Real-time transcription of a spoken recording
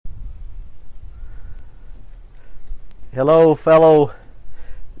Hello, fellow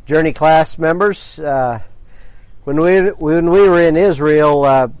Journey class members. When we were in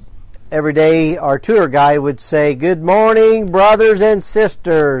Israel, every day our tour guide would say, "Good morning, brothers and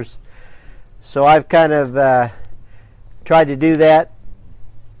sisters." So I've kind of tried to do that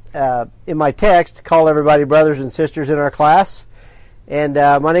in my text, call everybody brothers and sisters in our class. And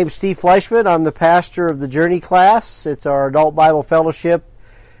my name is Steve Fleischman. I'm the pastor of the Journey class. It's our adult Bible fellowship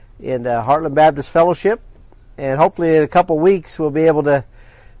in Heartland Baptist Fellowship. And hopefully in a couple weeks we'll be able to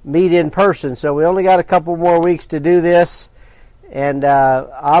meet in person. So we only got a couple more weeks to do this. And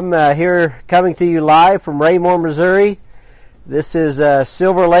I'm here coming to you live from Raymore, Missouri. This is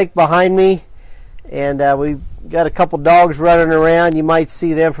Silver Lake behind me. And we've got a couple dogs running around. You might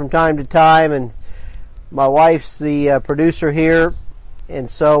see them from time to time. And my wife's the producer here. And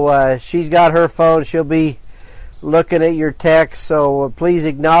so she's got her phone. She'll be looking at your text. So please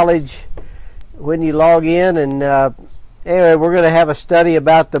acknowledge when you log in. And anyway, we're going to have a study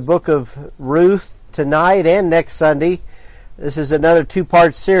about the book of Ruth tonight and next Sunday. This is another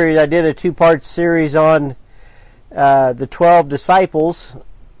two-part series. I did a two-part series on the 12 disciples,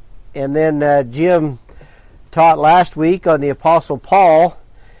 and then Jim taught last week on the Apostle Paul.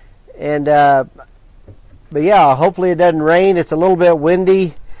 And but yeah, hopefully it doesn't rain. It's a little bit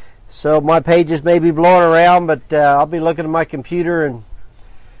windy, so my pages may be blowing around, but I'll be looking at my computer, and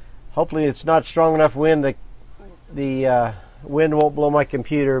hopefully it's not strong enough wind that the wind won't blow my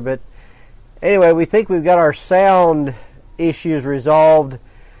computer. But anyway, we think we've got our sound issues resolved.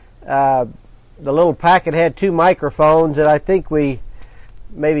 The little packet had two microphones, and I think we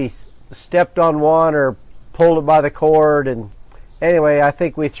maybe stepped on one or pulled it by the cord. And anyway, I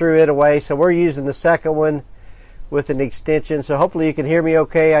think we threw it away. So we're using the second one with an extension. So hopefully you can hear me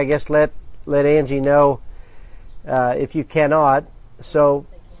okay. I guess let Angie know if you cannot. So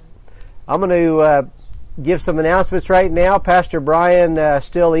I'm going to give some announcements right now. Pastor Brian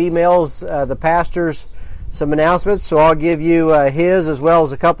still emails the pastors some announcements, so I'll give you his as well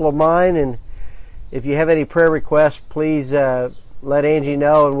as a couple of mine. And if you have any prayer requests, please let Angie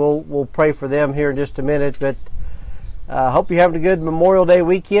know, and we'll pray for them here in just a minute. But hope you're having a good Memorial Day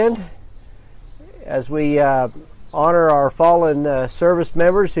weekend as we honor our fallen service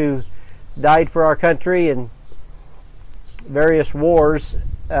members who died for our country in various wars.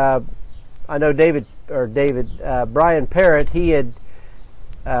 I know Brian Parrott, he had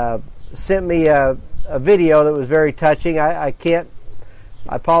sent me a video that was very touching. I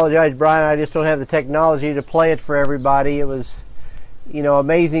apologize, Brian, I just don't have the technology to play it for everybody. It was,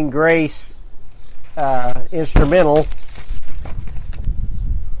 Amazing Grace instrumental.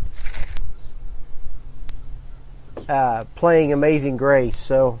 Playing Amazing Grace,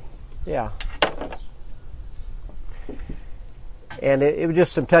 so yeah. And it was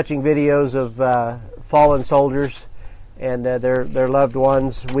just some touching videos of fallen soldiers and their loved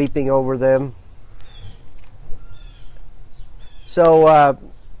ones weeping over them. So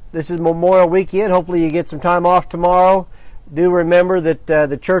this is Memorial Weekend. Hopefully you get some time off tomorrow. Do remember that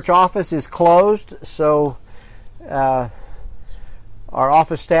the church office is closed, so our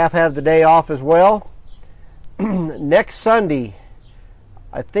office staff have the day off as well. Next Sunday,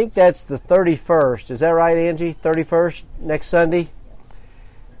 I think that's the 31st. Is that right, Angie? 31st, next Sunday.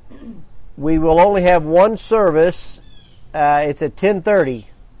 We will only have one service. It's at 10:30.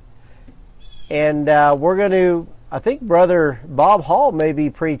 And we're going to, I think Brother Bob Hall may be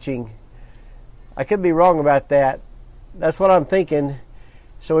preaching. I could be wrong about that. That's what I'm thinking.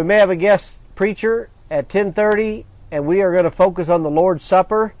 So we may have a guest preacher at 10:30, and we are going to focus on the Lord's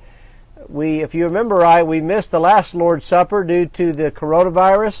Supper. If you remember right, we missed the last Lord's Supper due to the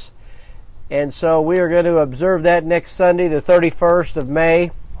coronavirus. And so we are going to observe that next Sunday, the 31st of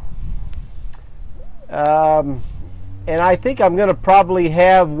May. And I think I'm going to probably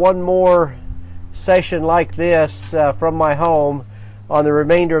have one more session like this from my home on the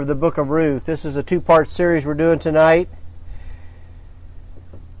remainder of the book of Ruth. This is a two-part series we're doing tonight.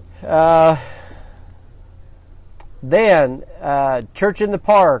 Then, Church in the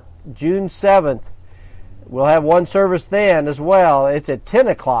Park, June 7th. We'll have one service then as well. It's at 10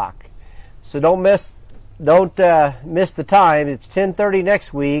 o'clock. So don't miss the time. It's 10:30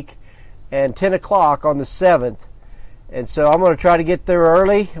 next week and 10 o'clock on the 7th. And so I'm going to try to get there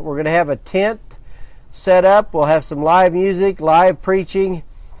early. We're going to have a tent set up. We'll have some live music, live preaching.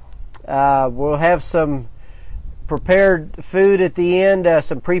 We'll have some prepared food at the end,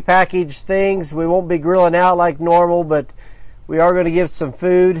 some prepackaged things. We won't be grilling out like normal, but we are going to give some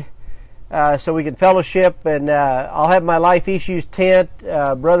food so we can fellowship. And I'll have my Life Issues tent.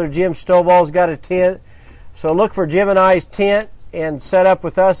 Brother Jim Stovall's got a tent. So look for Jim and I's tent and set up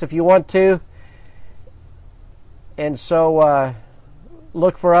with us if you want to. And so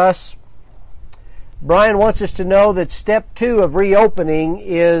look for us. Brian wants us to know that step 2 of reopening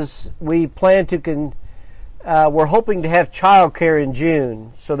is we plan to we're hoping to have childcare in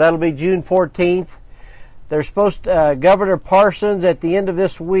June. So that'll be June 14th. They're supposed to, Governor Parsons at the end of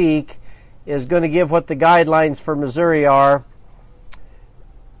this week is going to give what the guidelines for Missouri are.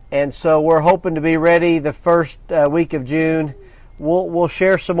 And so we're hoping to be ready the first week of June. We'll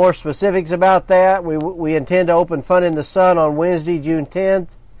share some more specifics about that. We intend to open Fun in the Sun on Wednesday, June 10th.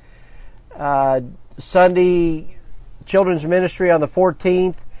 Sunday, Children's Ministry on the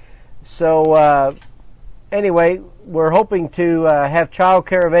 14th. So anyway, we're hoping to have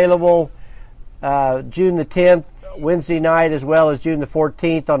childcare available June the 10th, Wednesday night, as well as June the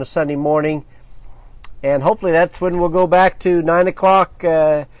 14th on a Sunday morning. And hopefully that's when we'll go back to 9 o'clock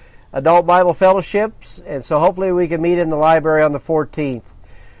adult Bible fellowships. And so hopefully we can meet in the library on the 14th.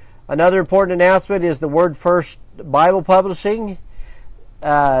 Another important announcement is the Word First Bible Publishing.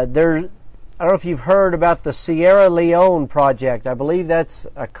 I don't know if you've heard about the Sierra Leone project. I believe that's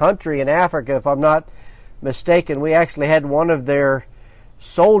a country in Africa, if I'm not mistaken. We actually had one of their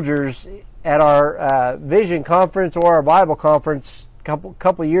soldiers at our Vision Conference or our Bible Conference a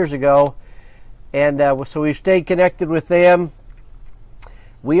couple years ago. And so we've stayed connected with them.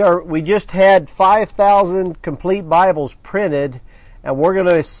 We just had 5,000 complete Bibles printed, and we're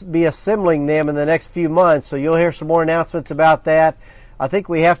going to be assembling them in the next few months. So you'll hear some more announcements about that. I think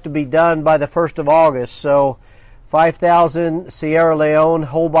we have to be done by the 1st of August. So 5,000 Sierra Leone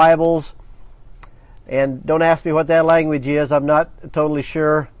whole Bibles. And don't ask me what that language is. I'm not totally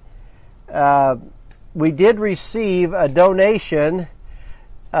sure. We did receive a donation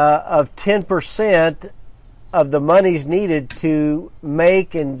of 10% of the monies needed to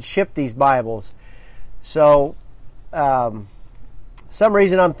make and ship these Bibles. So some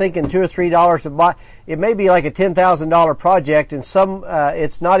reason I'm thinking $2 or $3 a buy. It may be like a $10,000 project, and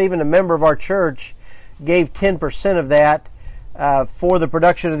it's not even a member of our church gave 10% of that for the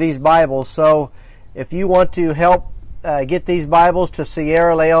production of these Bibles. So if you want to help get these Bibles to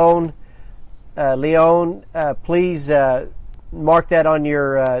Sierra Leone, please mark that on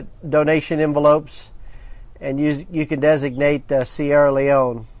your donation envelopes, and you can designate Sierra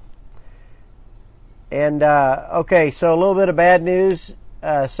Leone. And okay, so a little bit of bad news.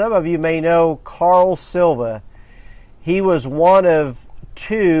 Some of you may know Carl Silva. He was one of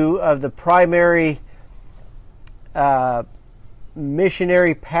 2 of the primary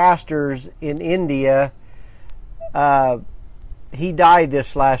missionary pastors in India. He died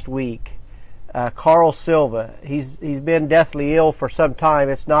this last week. Carl Silva. He's been deathly ill for some time.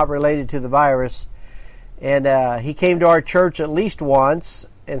 It's not related to the virus. And he came to our church at least once.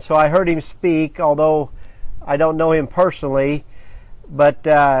 And so I heard him speak, although I don't know him personally.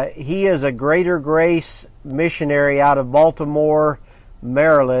 But he is a Greater Grace missionary out of Baltimore,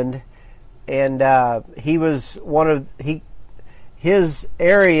 Maryland. And he was his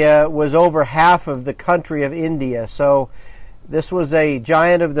area was over half of the country of India. So this was a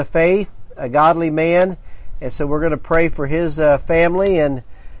giant of the faith, a godly man. And so we're going to pray for his family and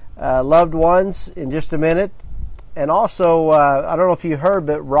loved ones in just a minute. And also, I don't know if you heard,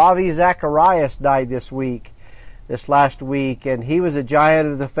 but Ravi Zacharias died this last week, and he was a giant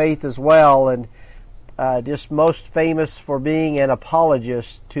of the faith as well, and just most famous for being an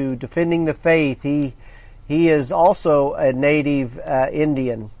apologist to defending the faith. He is also a native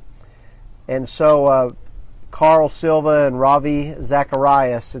Indian. And so Carl Silva and Ravi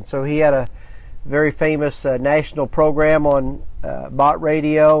Zacharias, and so he had a very famous national program on Bot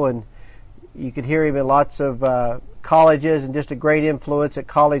Radio, and you could hear him in lots of colleges, and just a great influence at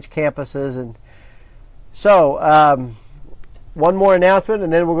college campuses. And so one more announcement,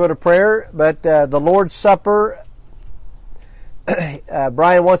 and then we'll go to prayer. But the Lord's Supper,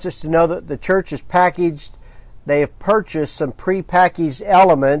 Brian wants us to know that the church is packaged. They have purchased some pre-packaged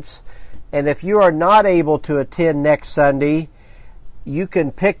elements, and if you are not able to attend next Sunday, you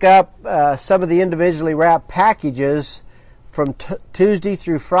can pick up some of the individually wrapped packages from Tuesday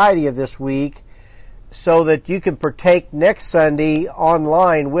through Friday of this week, so that you can partake next Sunday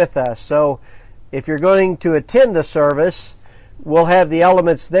online with us. So if you're going to attend the service, we'll have the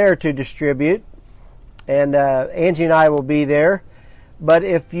elements there to distribute, and Angie and I will be there. But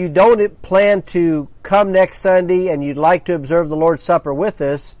if you don't plan to come next Sunday and you'd like to observe the Lord's Supper with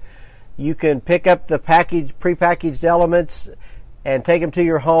us, you can pick up the prepackaged elements and take them to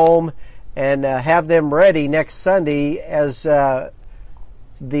your home and have them ready next Sunday as the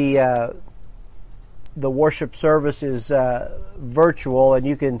worship service is virtual, and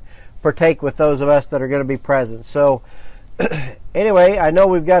you can partake with those of us that are going to be present. So anyway, I know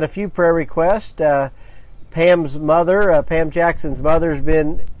we've got a few prayer requests. Pam's mother. Pam Jackson's mother's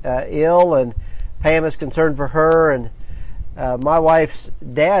been ill, and Pam is concerned for her. And my wife's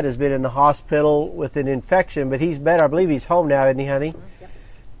dad has been in the hospital with an infection, but he's better. I believe he's home now, isn't he, honey? Yep.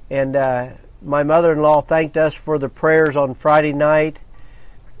 And my mother-in-law thanked us for the prayers on Friday night.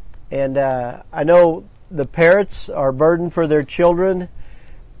 And I know the parents are burdened for their children.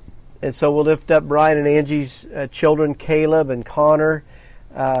 And so we'll lift up Brian and Angie's children, Caleb and Connor,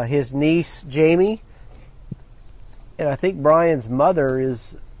 his niece, Jamie. And I think Brian's mother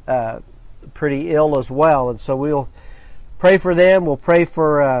is pretty ill as well. And so we'll pray for them. We'll pray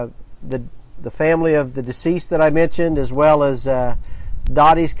for the family of the deceased that I mentioned, as well as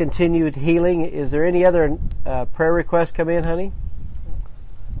Dottie's continued healing. Is there any other prayer requests come in, honey?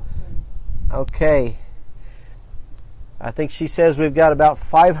 Okay. I think she says we've got about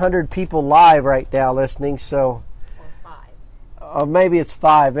 500 people live right now listening, so... Or 5. Maybe it's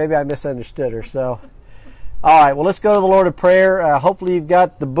 5. Maybe I misunderstood her, so... All right, well, let's go to the Lord of prayer. Hopefully you've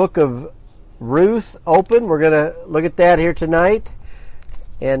got the book of Ruth open. We're going to look at that here tonight.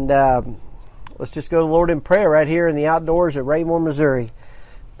 And let's just go to the Lord in prayer right here in the outdoors at Raymore, Missouri.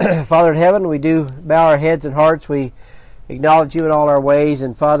 Father in heaven, we do bow our heads and hearts. We acknowledge you in all our ways.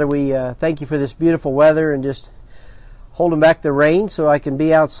 And Father, we thank you for this beautiful weather and just holding back the rain so I can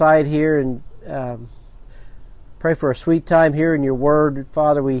be outside here and pray for a sweet time here in your word.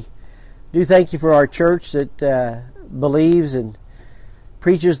 Father, we do thank you for our church that believes and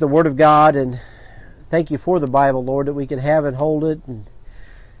preaches the word of God, and thank you for the Bible, Lord, that we can have and hold it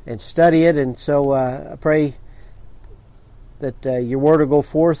and study it. And so I pray that your word will go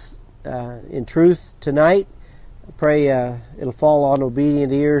forth in truth tonight. I pray it'll fall on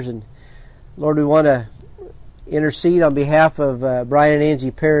obedient ears. And Lord, we want to intercede on behalf of Brian and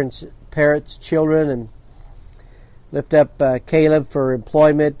Angie parents, children, and lift up Caleb for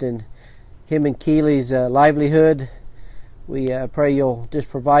employment and him and Keely's livelihood. We pray you'll just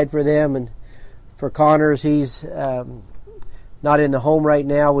provide for them, and for Connors, he's not in the home right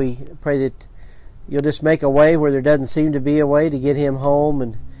now. We pray that you'll just make a way where there doesn't seem to be a way to get him home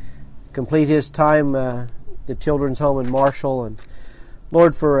and complete his time the children's home in Marshall. And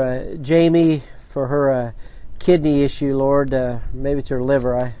Lord, for Jamie, for her kidney issue, Lord, maybe it's her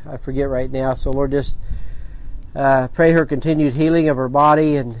liver, I forget right now. So Lord, just pray her continued healing of her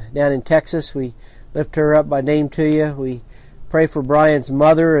body. And down in Texas, we lift her up by name to you. We pray for Brian's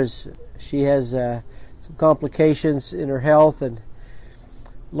mother as she has some complications in her health. And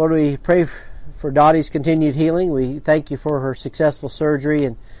Lord, we pray for Dottie's continued healing. We thank you for her successful surgery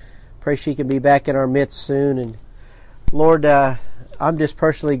and pray she can be back in our midst soon. And Lord, I'm just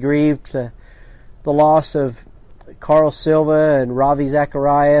personally grieved the loss of Carl Silva and Ravi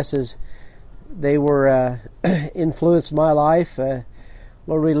Zacharias as they were influenced my life.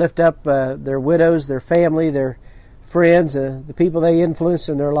 Lord, we lift up their widows, their family, their friends, the people they influenced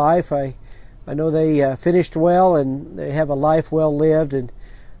in their life. I know they finished well and they have a life well lived. And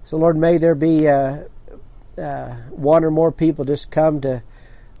so, Lord, may there be one or more people just come to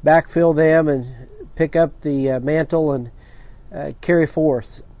backfill them and pick up the mantle and carry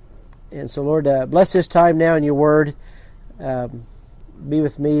forth. And so, Lord, bless this time now in your word. Be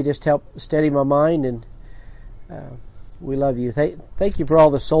with me. Just help steady my mind. And we love you. Thank you for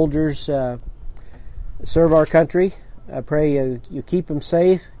all the soldiers that serve our country. I pray you keep them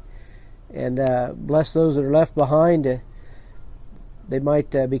safe and bless those that are left behind. They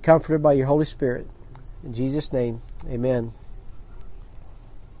might be comforted by your Holy Spirit. In Jesus' name, amen.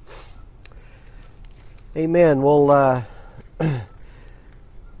 Amen. Well,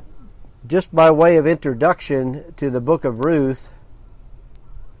 just by way of introduction to the book of Ruth,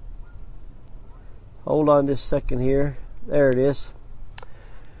 hold on just a second here. There it is.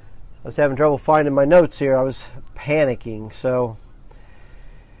 I was having trouble finding my notes here. I was panicking. So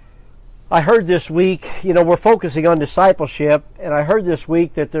I heard this week, we're focusing on discipleship, and I heard this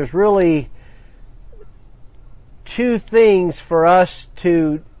week that there's really two things for us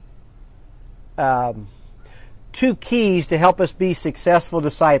to, two keys to help us be successful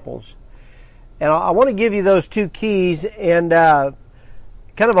disciples. And I want to give you those two keys, and kind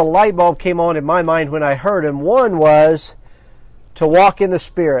of a light bulb came on in my mind when I heard them. One was to walk in the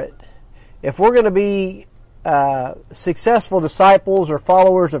Spirit. If we're going to be successful disciples or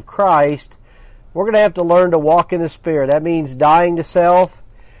followers of Christ, we're going to have to learn to walk in the Spirit. That means dying to self.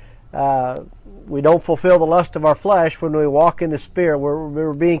 We don't fulfill the lust of our flesh when we walk in the Spirit.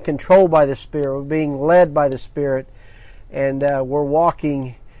 We're being controlled by the Spirit. We're being led by the Spirit. And we're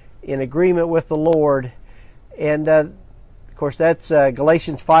walking in agreement with the Lord. And of course, that's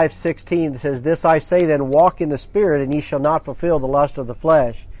Galatians 5:16 that says, "This I say then, walk in the Spirit, and ye shall not fulfill the lust of the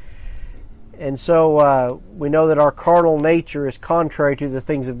flesh." And so we know that our carnal nature is contrary to the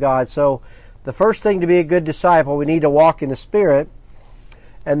things of God. So the first thing to be a good disciple, we need to walk in the Spirit.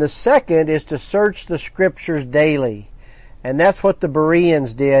 And the second is to search the Scriptures daily. And that's what the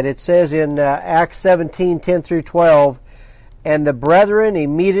Bereans did. It says in Acts 17:10 through 12, "And the brethren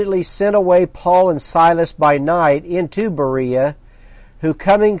immediately sent away Paul and Silas by night into Berea, who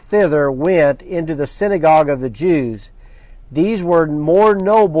coming thither went into the synagogue of the Jews. These were more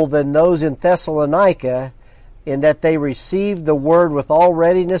noble than those in Thessalonica, in that they received the word with all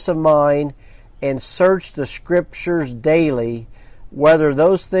readiness of mind, and searched the Scriptures daily, whether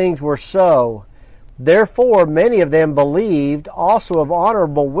those things were so. Therefore many of them believed, also of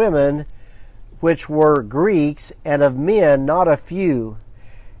honorable women, which were Greeks, and of men not a few."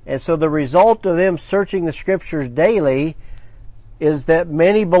 And so the result of them searching the Scriptures daily is that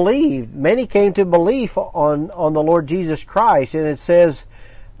many believed. Many came to belief on the Lord Jesus Christ. And it says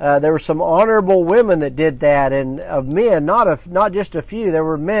there were some honorable women that did that, and of men, not just a few, there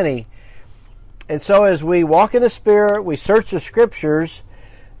were many. And so as we walk in the Spirit, we search the Scriptures,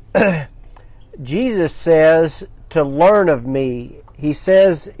 Jesus says to learn of me. He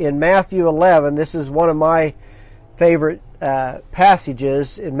says in Matthew 11, this is one of my favorite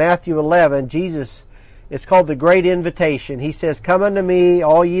passages. In Matthew 11, Jesus, it's called the Great Invitation. He says, "Come unto me,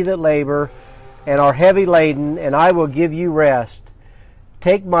 all ye that labor and are heavy laden, and I will give you rest.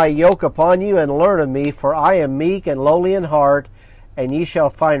 Take my yoke upon you and learn of me, for I am meek and lowly in heart, and ye shall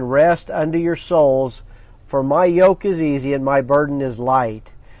find rest unto your souls. For my yoke is easy and my burden is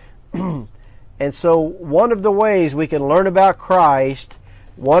light." And so one of the ways we can learn about Christ,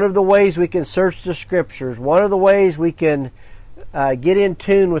 one of the ways we can search the Scriptures, one of the ways we can get in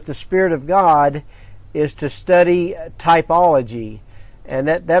tune with the Spirit of God is to study typology. And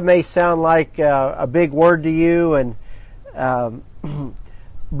that may sound like a big word to you, and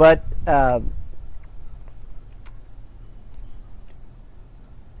but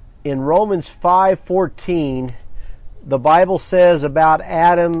in Romans 5:14, the Bible says about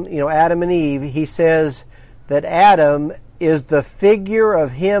Adam, Adam and Eve, he says that Adam is the figure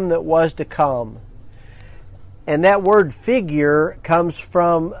of him that was to come. And that word figure comes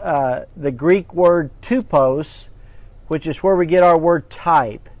from the Greek word tupos, which is where we get our word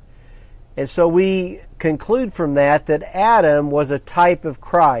type. And so we conclude from that Adam was a type of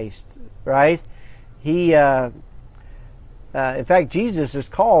Christ, right? He, in fact, Jesus is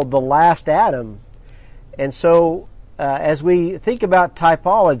called the last Adam. And so as we think about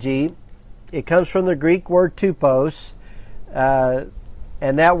typology, it comes from the Greek word tupos, and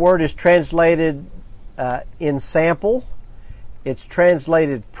that word is translated ensample, it's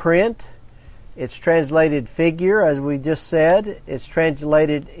translated print, it's translated figure, as we just said, it's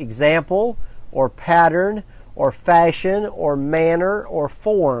translated example, or pattern, or fashion, or manner, or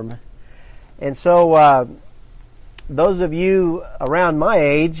form. And so those of you around my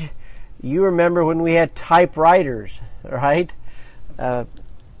age, you remember when we had typewriters, right?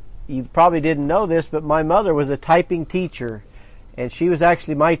 You probably didn't know this, but my mother was a typing teacher, and she was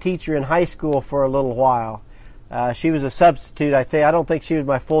actually my teacher in high school for a little while. She was a substitute, I think. I don't think she was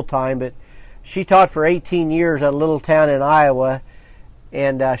my full-time, but she taught for 18 years at a little town in Iowa,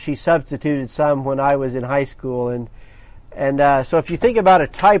 and she substituted some when I was in high school. And so if you think about a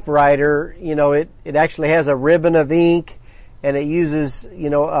typewriter, it actually has a ribbon of ink, and it uses,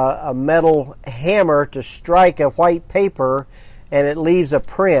 a metal hammer to strike a white paper, and it leaves a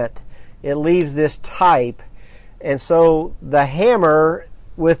print. It leaves this type. And so the hammer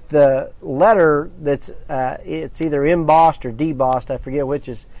with the letter that's, it's either embossed or debossed, I forget which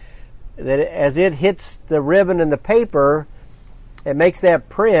is, that as it hits the ribbon and the paper, it makes that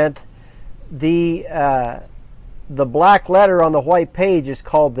print. The black letter on the white page is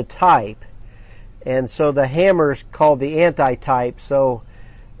called the type. And so the hammer is called the anti-type. So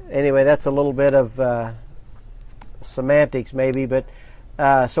anyway, that's a little bit of semantics maybe. But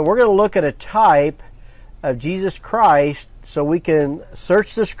so we're going to look at a type of Jesus Christ so we can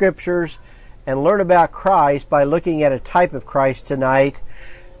search the Scriptures and learn about Christ by looking at a type of Christ tonight.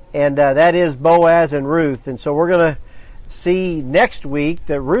 And that is Boaz and Ruth. And so we're going to see next week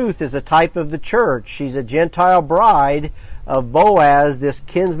that Ruth is a type of the church. She's a Gentile bride of Boaz, this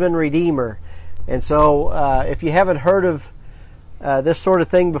kinsman redeemer. And so if you haven't heard of this sort of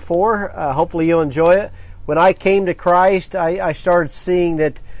thing before, hopefully you'll enjoy it. When I came to Christ, I started seeing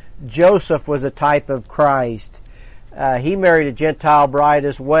that Joseph was a type of Christ. He married a Gentile bride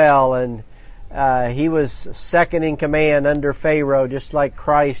as well, and he was second in command under Pharaoh, just like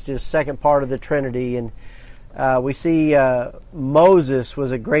Christ is second part of the Trinity. And we see Moses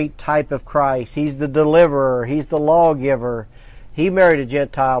was a great type of Christ. He's the deliverer. He's the lawgiver. He married a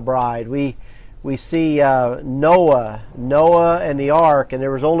Gentile bride. We we see Noah and the ark, and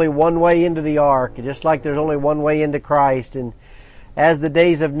there was only one way into the ark, just like there's only one way into Christ. And as the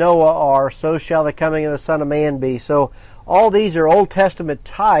days of Noah are, so shall the coming of the Son of Man be. So all these are Old Testament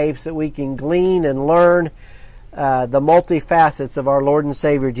types that we can glean and learn the multifacets of our Lord and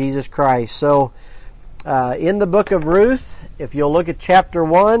Savior Jesus Christ. So in the book of Ruth, if you'll look at chapter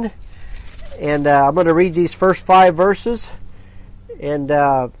 1, and I'm going to read these first 5 verses, and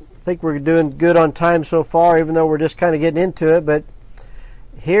I think we're doing good on time so far, even though we're just kind of getting into it. But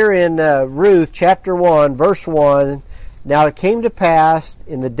here in Ruth chapter 1, verse 1, now it came to pass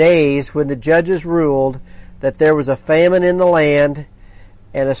in the days when the judges ruled that there was a famine in the land,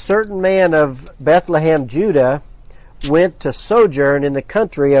 and a certain man of Bethlehem, Judah, went to sojourn in the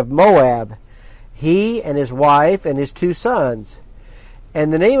country of Moab, he and his wife and his 2 sons.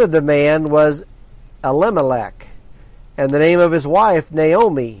 And the name of the man was Elimelech, and the name of his wife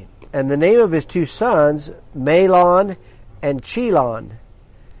Naomi, and the name of his 2 sons Mahlon and Chilion,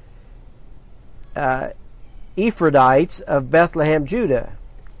 Ephraites of Bethlehem, Judah.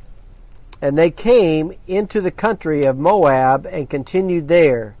 And they came into the country of Moab and continued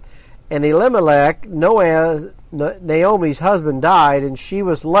there. And Elimelech, Naomi's husband, died, and she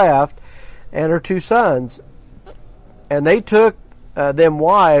was left, and her 2 sons. And they took them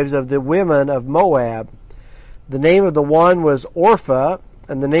wives of the women of Moab. The name of the one was Orpah,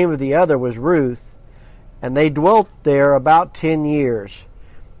 and the name of the other was Ruth. And they dwelt there about 10 years.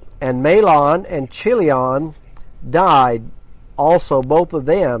 And Mahlon and Chilion died also, both of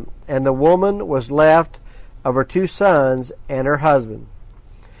them, and the woman was left of her 2 sons and her husband.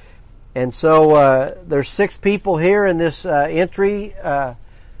 And so there's 6 people here in this introduction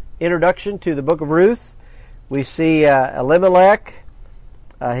to the book of Ruth. We see Elimelech,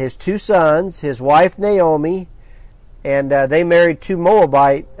 his 2 sons, his wife Naomi, and they married 2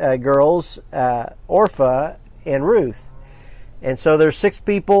 Moabite girls, Orpah and Ruth. And so there's 6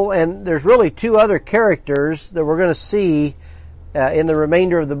 people, and there's really 2 other characters that we're going to see in the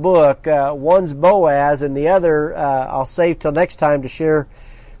remainder of the book. One's Boaz, and the other I'll save till next time to share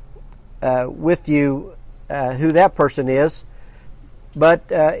with you who that person is. But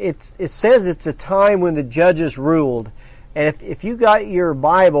it says it's a time when the judges ruled. And if you got your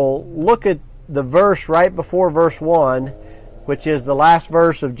Bible, look at the verse right before verse 1, which is the last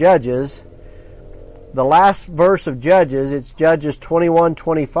verse of Judges. The last verse of Judges, it's Judges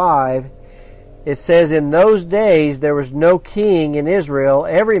 21:25. It says, in those days there was no king in Israel.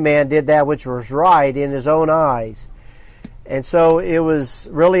 Every man did that which was right in his own eyes. And so it was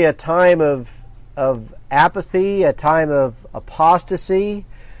really a time of apathy, a time of apostasy.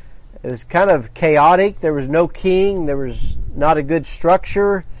 It was kind of chaotic. There was no king. There was not a good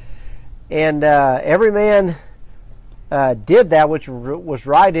structure. And every man did that which was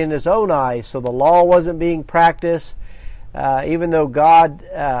right in his own eyes. So the law wasn't being practiced. Even though God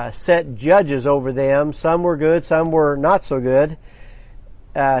set judges over them, some were good, some were not so good,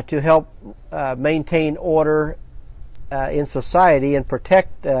 to help maintain order in society and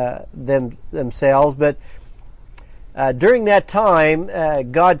protect themselves. But during that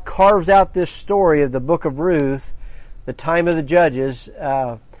time, God carves out this story of the book of Ruth, the time of the judges.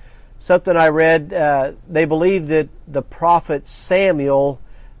 Something I read, they believe that the prophet Samuel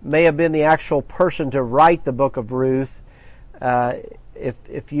may have been the actual person to write the book of Ruth.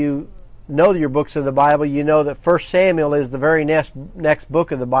 If you know your books of the Bible, you know that 1 Samuel is the very next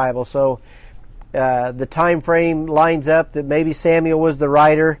book of the Bible. So the time frame lines up that maybe Samuel was the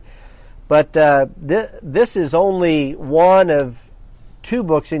writer. But this is only one of 2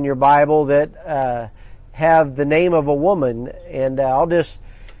 books in your Bible that have the name of a woman. And I'll just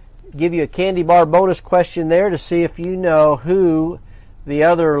give you a candy bar bonus question there to see if you know who the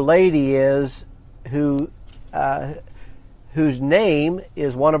other lady is whose name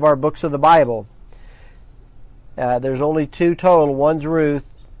is one of our books of the Bible. There's only 2 total. One's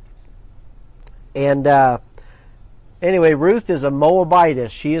Ruth. And anyway, Ruth is a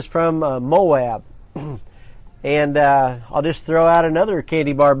Moabitess. She is from Moab. And I'll just throw out another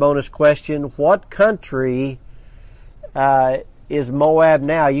candy bar bonus question. What country is Moab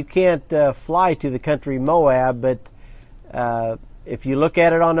now? You can't fly to the country Moab, but if you look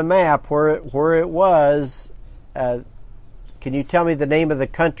at it on the map where it was, can you tell me the name of the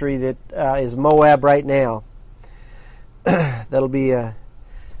country that is Moab right now? That'll be a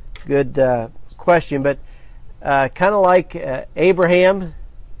good question, but kind of like Abraham.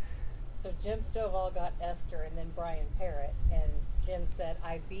 So Jim Stovall got Esther and then Brian Parrott, and Jim said,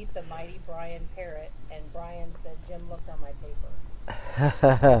 I beat the mighty Brian Parrott, and Brian said, Jim looked on my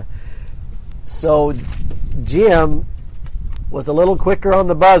paper. So Jim was a little quicker on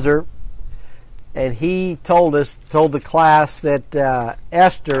the buzzer, and he told the class that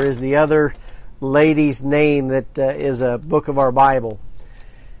Esther is the other lady's name that is a book of our Bible.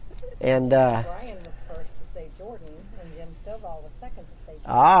 And Brian was first to say Jordan, and Jim Stovall was second to say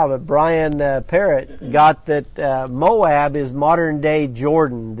Jordan. but Brian Parrott got that Moab is modern day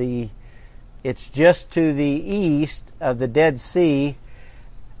Jordan. It's just to the east of the Dead Sea.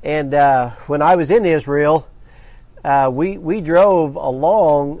 And when I was in Israel, we drove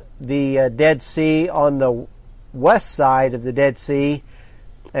along the Dead Sea on the west side of the Dead Sea,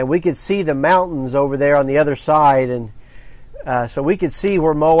 and we could see the mountains over there on the other side, and so we could see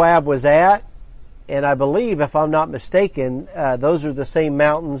where Moab was at. And I believe, if I'm not mistaken, those are the same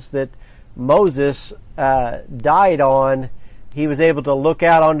mountains that Moses died on. He was able to look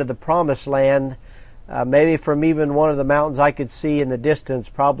out onto the Promised Land, maybe from even one of the mountains I could see in the distance,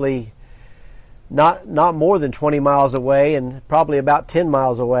 probably not more than 20 miles away, and probably about 10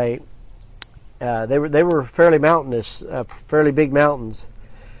 miles away. They were fairly mountainous, fairly big mountains.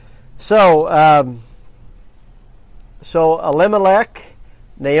 So Elimelech,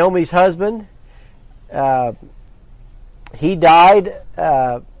 Naomi's husband, he died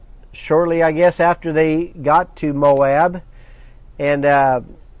shortly, I guess, after they got to Moab. And,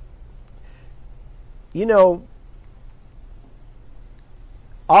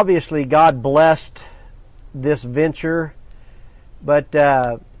 obviously God blessed this venture, but,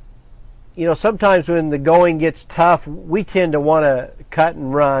 sometimes when the going gets tough, we tend to want to cut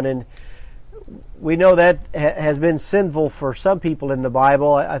and run. And we know that has been sinful for some people in the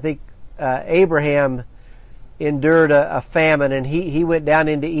Bible. I think Abraham endured a famine, and he went down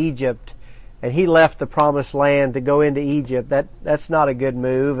into Egypt, and he left the Promised Land to go into Egypt. That's not a good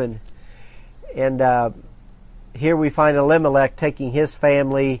move. And here we find Elimelech taking his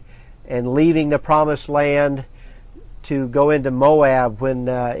family and leaving the Promised Land to go into Moab when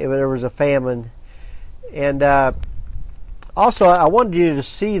there was a famine. And also, I wanted you to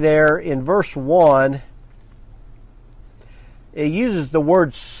see there in verse 1, it uses the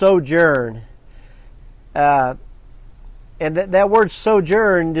word sojourn. And that word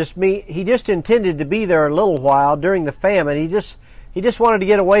sojourn he just intended to be there a little while during the famine. He just wanted to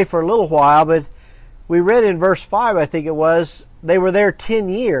get away for a little while, but we read in verse 5, I think it was, they were there 10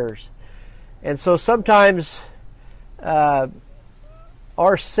 years. And so sometimes our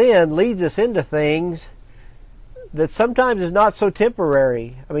sin leads us into things that sometimes is not so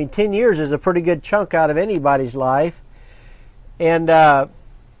temporary. I mean, 10 years is a pretty good chunk out of anybody's life. And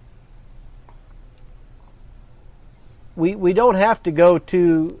we don't have to go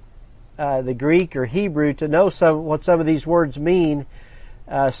to the Greek or Hebrew to know what some of these words mean.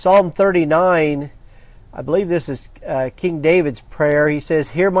 Psalm 39, I believe this is King David's prayer. He says,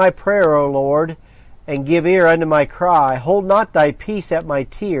 "Hear my prayer, O Lord, and give ear unto my cry. Hold not thy peace at my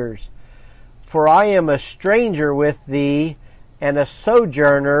tears. For I am a stranger with thee, and a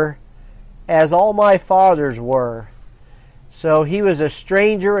sojourner, as all my fathers were." So he was a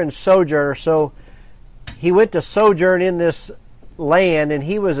stranger and sojourner. So he went to sojourn in this land, and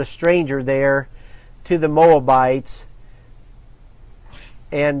he was a stranger there to the Moabites.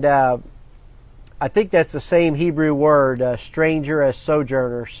 And I think that's the same Hebrew word, stranger as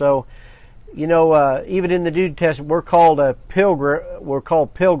sojourner. So, even in the New Testament, we're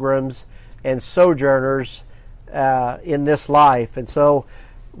called pilgrims and sojourners in this life. And so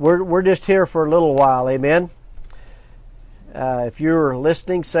we're just here for a little while. Amen. If you're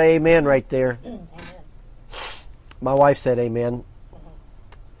listening, say amen right there. Amen. My wife said amen.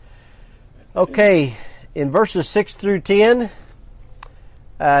 Okay, in verses 6 through 10,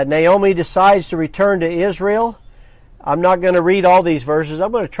 Naomi decides to return to Israel. I'm not going to read all these verses.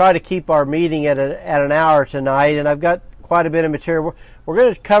 I'm going to try to keep our meeting at an hour tonight, and I've got quite a bit of material. We're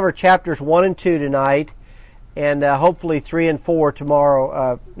going to cover chapters 1 and 2 tonight, and hopefully 3 and 4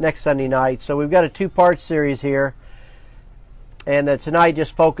 tomorrow, next Sunday night. So we've got a 2-part series here. And tonight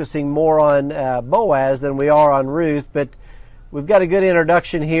just focusing more on Boaz than we are on Ruth. But we've got a good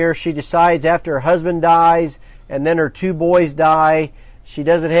introduction here. She decides after her husband dies and then her 2 boys die, she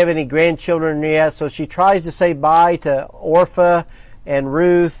doesn't have any grandchildren yet. So she tries to say bye to Orpah and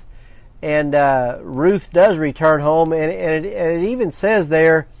Ruth. And Ruth does return home. And it even says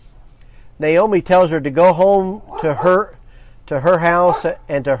there, Naomi tells her to go home to her house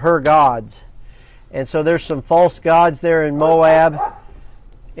and to her gods. And so there's some false gods there in Moab.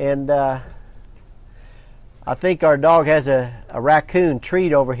 And I think our dog has a raccoon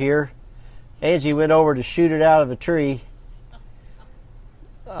treat over here. Angie went over to shoot it out of a tree.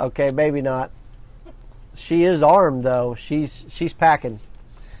 Okay, maybe not. She is armed though. She's packing.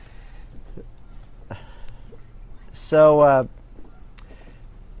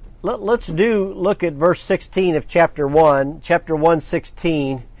 let's look at verse 16 of chapter 1, chapter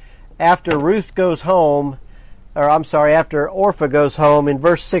 1:16. After Ruth goes home, after Orpah goes home, in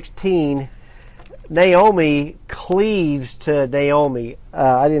verse 16, Naomi cleaves to Naomi.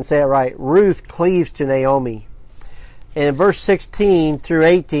 I didn't say it right. Ruth cleaves to Naomi. And in verse 16 through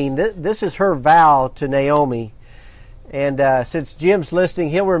 18, this is her vow to Naomi. And since Jim's listening,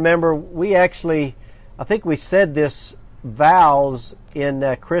 he'll remember I think we said this vows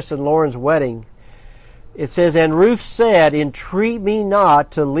in Chris and Lauren's wedding. It says, "And Ruth said, Entreat me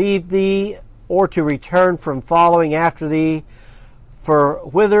not to leave thee or to return from following after thee. For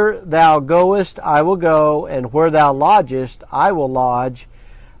whither thou goest, I will go, and where thou lodgest, I will lodge.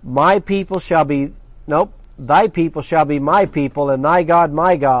 Thy people shall be my people, and thy God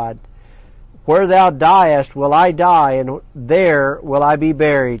my God. Where thou diest will I die, and there will I be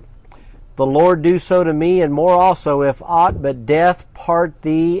buried. The Lord do so to me, and more also, if aught but death part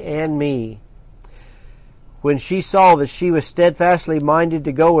thee and me." When she saw that she was steadfastly minded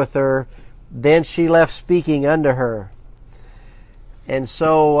to go with her, then she left speaking unto her. And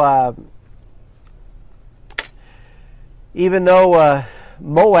so, even though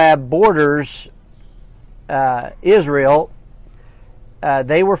Moab borders Israel,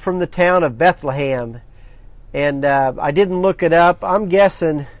 they were from the town of Bethlehem. And I didn't look it up. I'm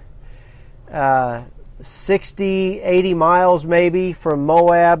guessing 60, 80 miles maybe from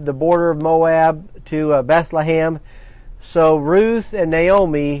Moab, the border of Moab, to Bethlehem. So Ruth and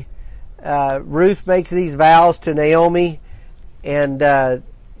Naomi, Ruth makes these vows to Naomi, and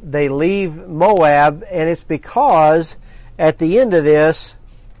they leave Moab, and it's because at the end of this,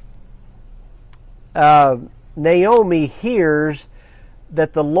 Naomi hears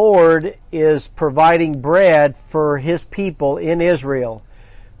that the Lord is providing bread for His people in Israel.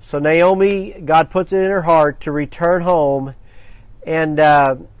 So Naomi, God puts it in her heart to return home. And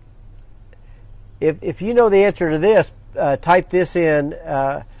if you know the answer to this, type this in.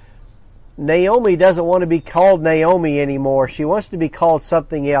 Naomi doesn't want to be called Naomi anymore. She wants to be called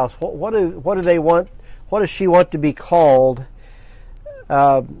something else. What do they want? What does she want to be called?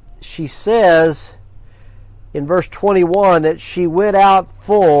 She says in verse 21 that she went out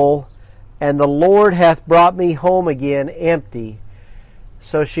full, and the Lord hath brought me home again empty.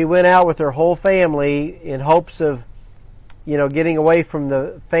 So she went out with her whole family in hopes of, getting away from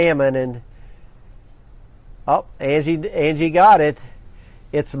the famine. And Angie got it.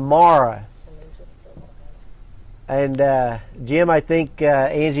 It's Mara. And Jim, I think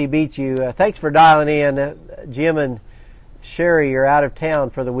Angie beat you. Thanks for dialing in. Jim and Sherry, you're out of town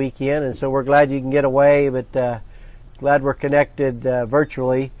for the weekend, and so we're glad you can get away, but glad we're connected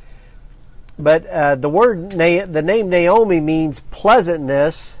virtually. But the name Naomi means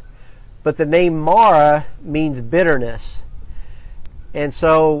pleasantness, but the name Mara means bitterness. And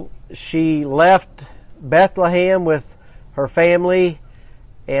so she left Bethlehem with her family,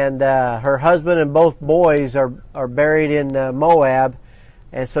 and her husband and both boys are buried in Moab.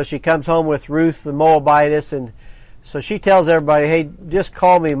 And so she comes home with Ruth the Moabitess, and so she tells everybody, "Hey, just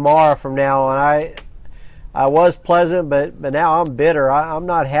call me Mara from now on. I was pleasant, but now I'm bitter. I'm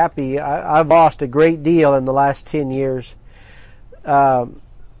not happy. I've lost a great deal in the last 10 years." And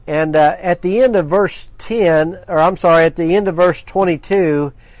at the end of verse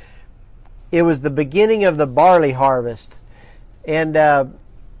 22, it was the beginning of the barley harvest. And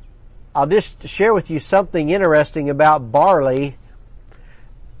I'll just share with you something interesting about barley.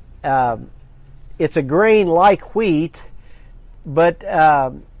 It's a grain like wheat, but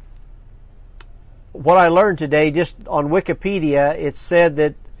what I learned today, just on Wikipedia, it said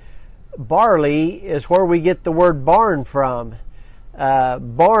that barley is where we get the word barn from.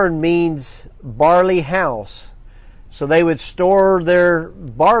 Barn means barley house. So they would store their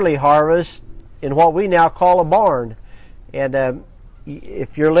barley harvest in what we now call a barn. And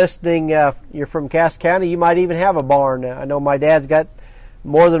if you're listening, you're from Cass County, you might even have a barn. I know my dad's got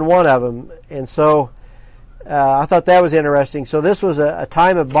more than one of them. And so I thought that was interesting. So this was a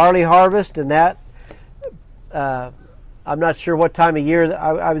time of barley harvest, and that I'm not sure what time of year.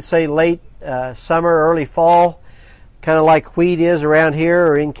 I would say late summer, early fall, kind of like wheat is around here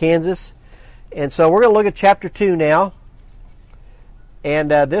or in Kansas. And so we're going to look at chapter 2 now.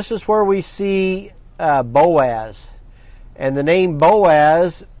 And this is where we see Boaz. And the name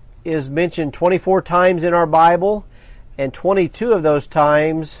Boaz is mentioned 24 times in our Bible, and 22 of those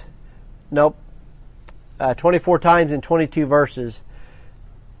times, 24 times in 22 verses.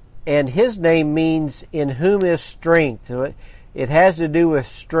 And his name means "in whom is strength." It has to do with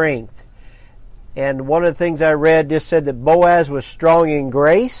strength. And one of the things I read just said that Boaz was strong in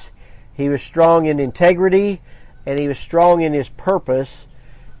grace, he was strong in integrity, and he was strong in his purpose.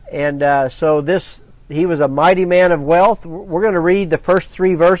 And so he was a mighty man of wealth. We're going to read the first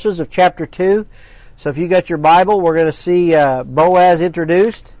 3 verses of chapter 2. So if you got your Bible, we're going to see Boaz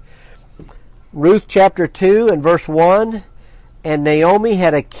introduced. Ruth chapter 2 and verse 1. And Naomi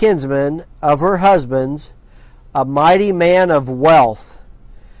had a kinsman of her husband's, a mighty man of wealth,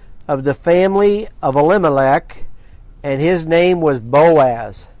 of the family of Elimelech, and his name was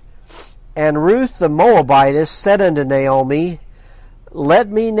Boaz. And Ruth the Moabitess said unto Naomi, Let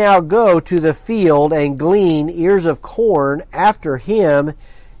me now go to the field and glean ears of corn after him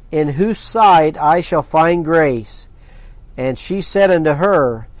in whose sight I shall find grace. And she said unto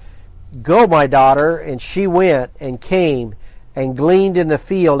her, Go, my daughter. And she went and came and gleaned in the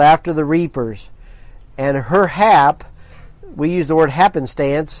field after the reapers. And her hap, we use the word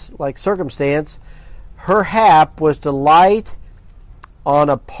happenstance, like circumstance, her hap was to light on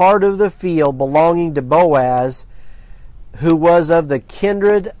a part of the field belonging to Boaz, who was of the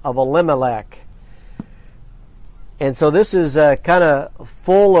kindred of Elimelech. And so this is kind of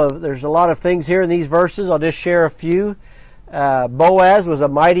full of, there's a lot of things here in these verses. I'll just share a few. Boaz was a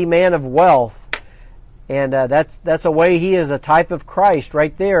mighty man of wealth. And that's a way he is a type of Christ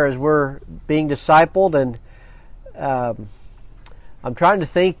right there as we're being discipled. And I'm trying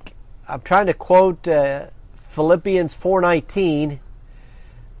to quote Philippians 4:19.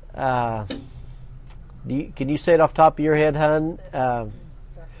 Can you say it off the top of your head, hon?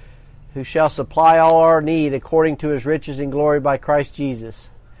 Who shall supply all our need according to his riches in glory by Christ Jesus.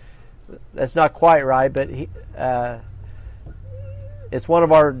 That's not quite right, but it's one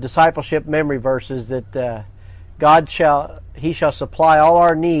of our discipleship memory verses that he shall supply all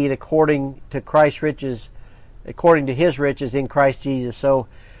our need according to Christ's riches, according to his riches in Christ Jesus. So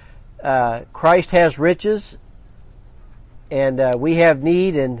Christ has riches, and we have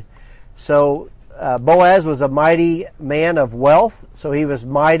need, and so Boaz was a mighty man of wealth. So he was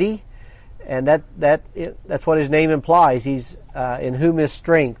mighty, and that's what his name implies. He's in whom is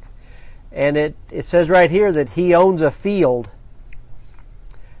strength, and it says right here that he owns a field.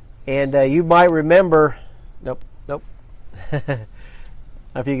 And you might remember, nope. I don't know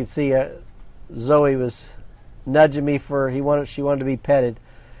if you can see, Zoe was nudging me she wanted to be petted.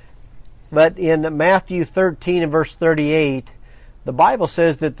 But in Matthew 13 and verse 38, the Bible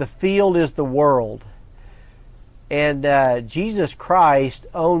says that the field is the world. And Jesus Christ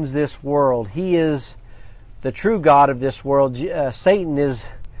owns this world. He is the true God of this world. Satan is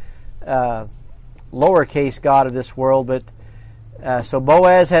lowercase God of this world, but so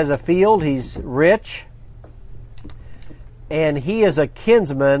Boaz has a field. He's rich, and he is a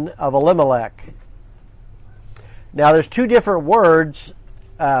kinsman of Elimelech. Now, there's 2 different words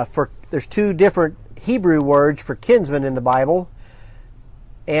there's 2 different Hebrew words for kinsman in the Bible,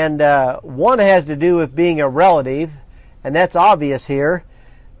 and one has to do with being a relative, and that's obvious here.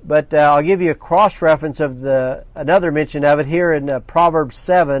 But I'll give you a cross reference of another mention of it here in Proverbs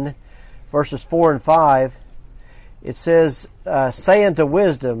 7, verses 4 and 5. It says, Say unto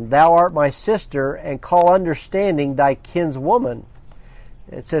wisdom, Thou art my sister, and call understanding thy kinswoman.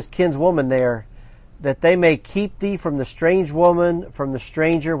 It says kinswoman there, that they may keep thee from the strange woman, from the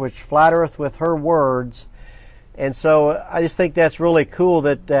stranger which flattereth with her words. And so I just think that's really cool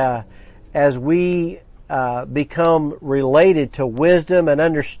that as we become related to wisdom and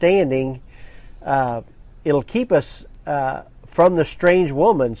understanding, it'll keep us from the strange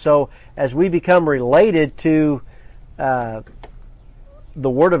woman. So as we become related to the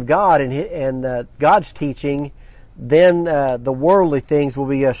Word of God and God's teaching, then the worldly things will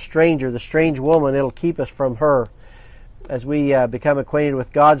be a stranger, the strange woman. It'll keep us from her. As we become acquainted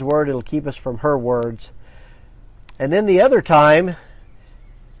with God's Word, it'll keep us from her words. And then the other time,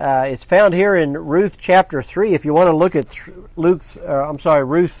 it's found here in Ruth chapter 3. If you want to look at Ruth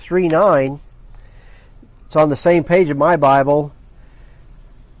 3:9, it's on the same page of my Bible.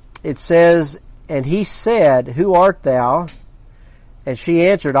 It says, And he said, Who art thou? And she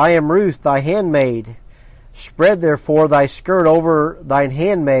answered, I am Ruth, thy handmaid. Spread therefore thy skirt over thine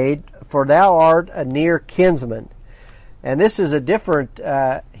handmaid, for thou art a near kinsman. And this is a different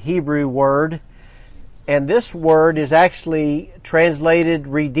Hebrew word. And this word is actually translated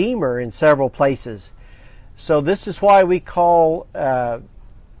redeemer in several places. So this is why we call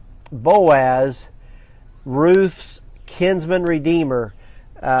Boaz Ruth's kinsman redeemer.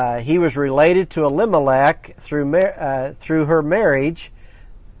 He was related to Elimelech through her marriage,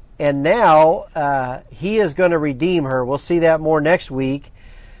 and now he is going to redeem her. We'll see that more next week.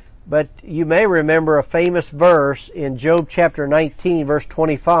 But you may remember a famous verse in Job chapter 19, verse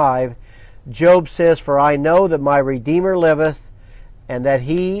 25. Job says, For I know that my Redeemer liveth, and that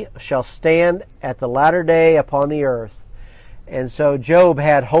he shall stand at the latter day upon the earth. And so Job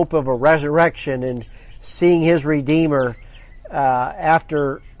had hope of a resurrection and seeing his Redeemer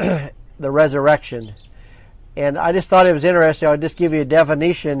after the resurrection. And I just thought it was interesting. I'll just give you a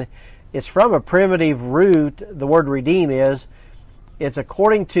definition. It's from a primitive root, the word redeem is. It's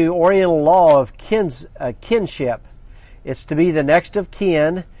according to Oriental law of kinship. It's to be the next of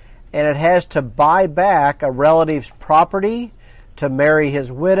kin, and it has to buy back a relative's property, to marry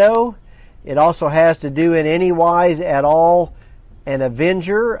his widow. It also has to do in any wise at all an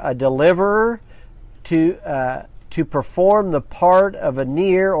avenger, a deliverer, to perform the part of a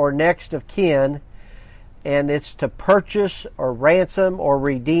near or next of kin, and it's to purchase or ransom or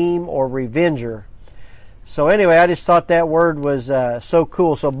redeem or revenger. So anyway, I just thought that word was so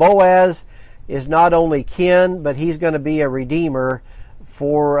cool. So Boaz is not only kin, but he's going to be a redeemer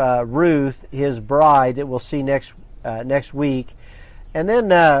for Ruth, his bride, that we'll see next week. And then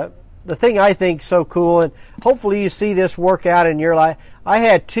the thing I think so cool, and hopefully you see this work out in your life. I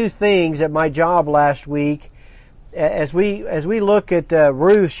had two things at my job last week. As we look at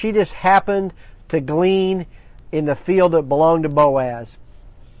Ruth, she just happened to glean in the field that belonged to Boaz.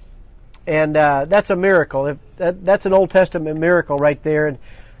 And that's a miracle. That's an Old Testament miracle right there. And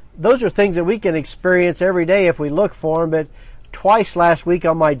those are things that we can experience every day if we look for them. But twice last week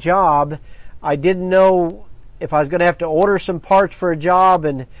on my job, I didn't know if I was going to have to order some parts for a job,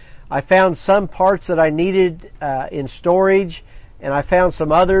 and I found some parts that I needed in storage, and I found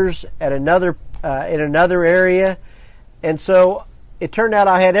some others at another in another area. And so it turned out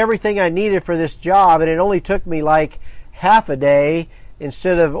I had everything I needed for this job, and it only took me like half a day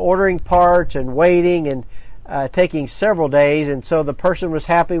instead of ordering parts and waiting and taking several days. And so the person was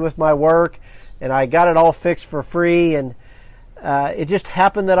happy with my work, and I got it all fixed for free. And it just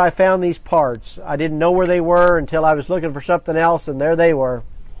happened that I found these parts. I didn't know where they were until I was looking for something else, and there they were.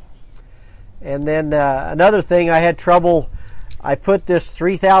 And then another thing, I had trouble. I put this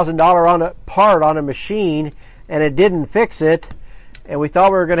 $3,000 part on a machine, and it didn't fix it. And we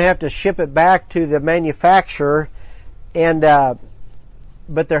thought we were going to have to ship it back to the manufacturer. And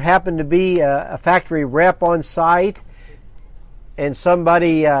but there happened to be a factory rep on site, and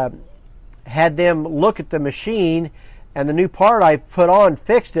somebody had them look at the machine, and the new part I put on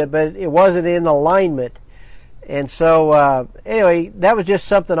fixed it, but it wasn't in alignment. And so anyway, that was just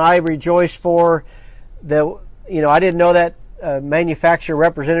something I rejoiced for. That, you know, I didn't know that manufacturer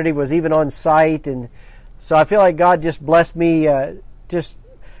representative was even on site, and so I feel like God just blessed me.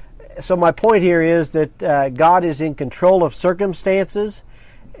 So my point here is that God is in control of circumstances,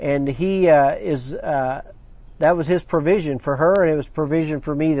 and He is. That was His provision for her, and it was provision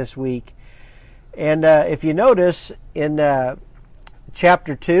for me this week. And if you notice in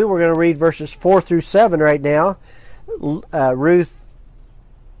chapter 2, we're going to read verses 4 through 7 right now. Ruth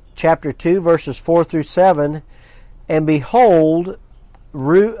chapter 2, verses 4 through 7. And behold,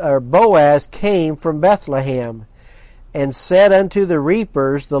 Boaz came from Bethlehem, and said unto the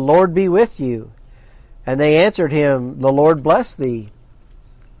reapers, The Lord be with you. And they answered him, The Lord bless thee.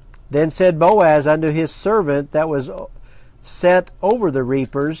 Then said Boaz unto his servant that was set over the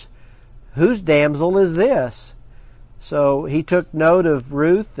reapers, Whose damsel is this? So he took note of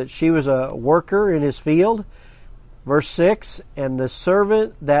Ruth, that she was a worker in his field. Verse 6, And the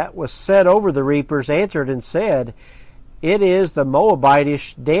servant that was set over the reapers answered and said, It is the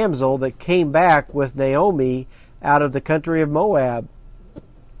Moabitish damsel that came back with Naomi out of the country of Moab.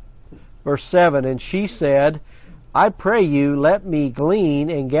 Verse 7, And she said, I pray you, let me glean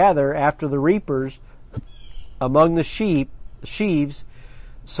and gather after the reapers among the sheaves.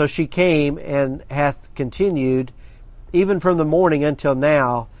 So she came, and hath continued, even from the morning until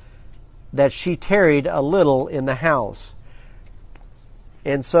now, that she tarried a little in the house.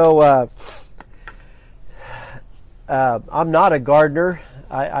 And so I'm not a gardener.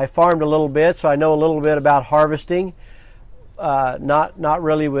 I farmed a little bit, so I know a little bit about harvesting. Not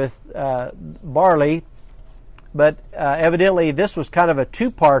really with barley, but evidently this was kind of a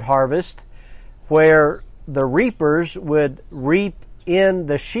two-part harvest, where the reapers would reap in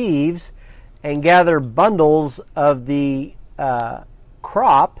the sheaves and gather bundles of the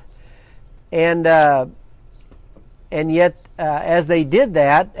crop, and yet as they did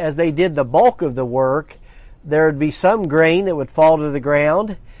that, as they did the bulk of the work, there would be some grain that would fall to the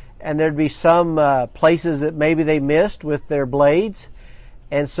ground, and there'd be some places that maybe they missed with their blades.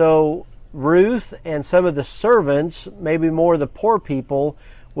 And so Ruth and some of the servants, maybe more of the poor people,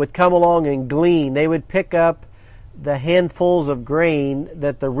 would come along and glean. They would pick up the handfuls of grain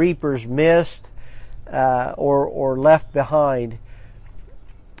that the reapers missed or left behind.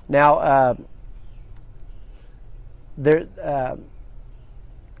 Now,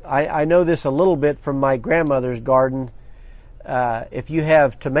 I know this a little bit from my grandmother's garden. if you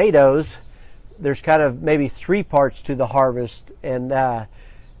have tomatoes, there's kind of maybe 3 parts to the harvest, and I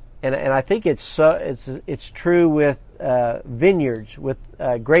think it's true with vineyards, with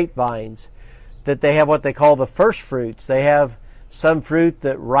grapevines, that they have what they call the first fruits. They have some fruit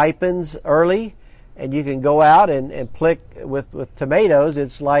that ripens early, and you can go out and pick with tomatoes.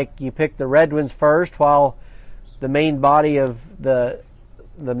 It's like you pick the red ones first while the main body of the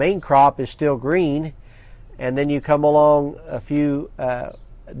main crop is still green, and then you come along a few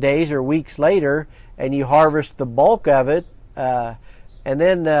days or weeks later and you harvest the bulk of it, and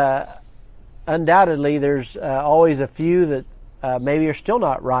then undoubtedly there's always a few that maybe are still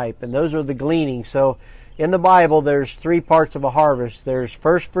not ripe, and those are the gleanings. So in the Bible there's 3 parts of a harvest. There's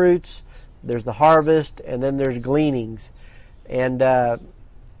first fruits, there's the harvest, and then there's gleanings. And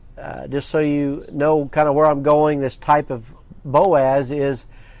just so you know kind of where I'm going, this type of Boaz is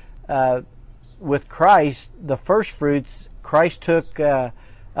with Christ, the first fruits, Christ took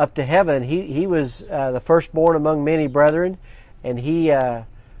up to heaven. He was the firstborn among many brethren, and he, I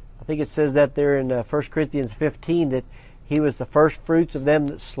think it says that there in 1 Corinthians 15, that he was the first fruits of them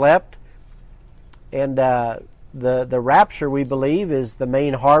that slept. And the rapture, we believe, is the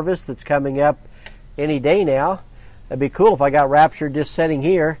main harvest that's coming up any day now. It'd be cool if I got raptured just sitting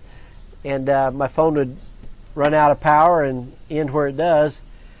here and my phone would run out of power and end where it does.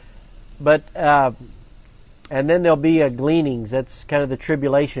 But and then there'll be gleanings. That's kind of the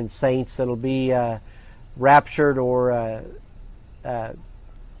tribulation saints that'll be raptured or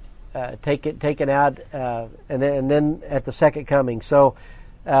taken out, and then at the second coming. So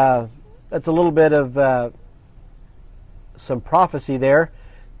that's a little bit of some prophecy there.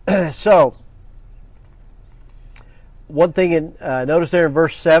 So one thing, notice there in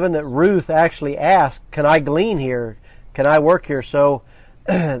verse 7 that Ruth actually asked, "Can I glean here? Can I work here?" So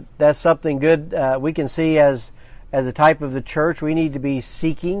that's something good we can see as a type of the church. We need to be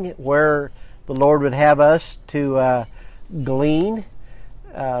seeking where the Lord would have us to glean.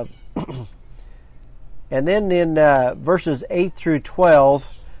 And then in verses 8 through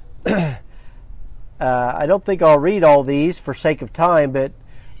 12, I don't think I'll read all these for sake of time, but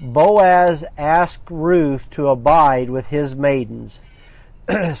Boaz asked Ruth to abide with his maidens.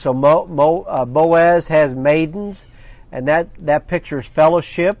 So Boaz has maidens, and that pictures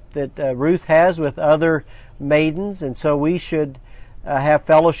fellowship that Ruth has with other maidens, and so we should have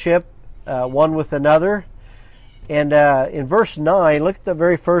fellowship one with another. And in verse 9, look at the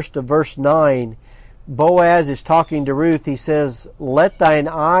very first of verse 9. Boaz is talking to Ruth. He says, "Let thine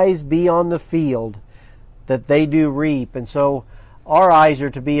eyes be on the field, that they do reap." And so our eyes are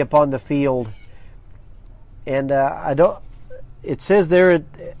to be upon the field. And it says there in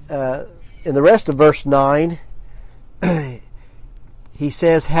the rest of verse 9, he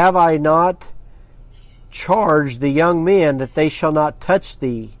says, "Have I not charged the young men that they shall not touch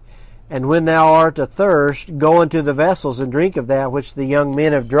thee? And when thou art athirst, go into the vessels and drink of that which the young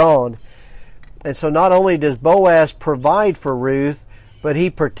men have drawn." And so not only does Boaz provide for Ruth, but he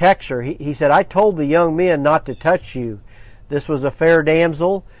protects her. He said, "I told the young men not to touch you." This was a fair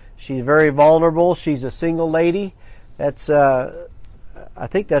damsel. She's very vulnerable. She's a single lady. That's I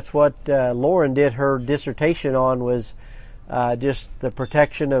think that's what Lauren did her dissertation on, was just the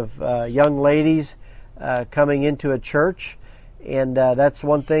protection of young ladies coming into a church. And that's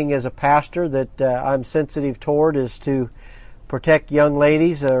one thing as a pastor that I'm sensitive toward, is to protect young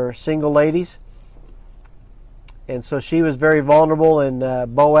ladies or single ladies. And so she was very vulnerable,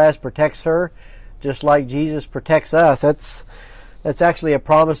 and Boaz protects her just like Jesus protects us. That's actually a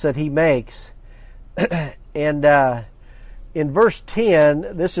promise that he makes. And in verse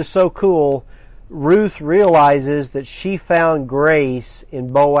 10, this is so cool. Ruth realizes that she found grace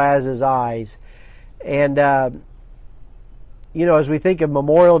in Boaz's eyes. And as we think of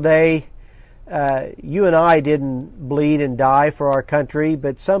Memorial Day, you and I didn't bleed and die for our country,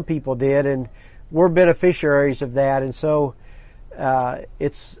 but some people did, and we're beneficiaries of that. And so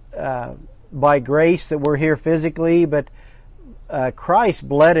it's by grace that we're here physically, but Christ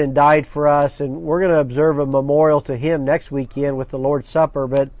bled and died for us, and we're going to observe a memorial to him next weekend with the Lord's Supper.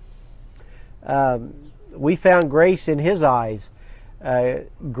 But we found grace in his eyes.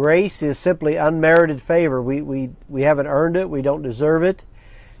 Grace is simply unmerited favor. We haven't earned it. We don't deserve it.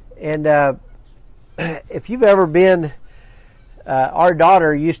 And if you've ever been, our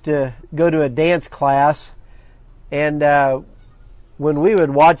daughter used to go to a dance class, and when we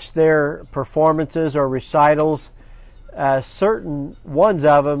would watch their performances or recitals, certain ones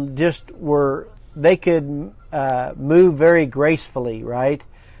of them they could move very gracefully, right?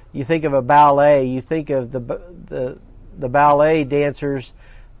 You think of a ballet, you think of the ballet dancers,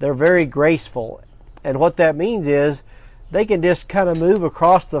 they're very graceful. And what that means is they can just kind of move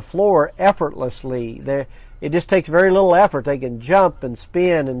across the floor effortlessly. It just takes very little effort. They can jump and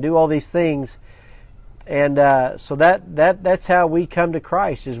spin and do all these things. And so that's how we come to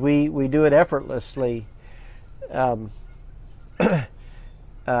Christ, is we do it effortlessly,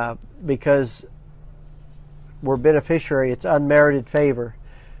 because we're beneficiary. It's unmerited favor.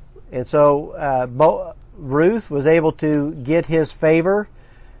 And so Ruth was able to get his favor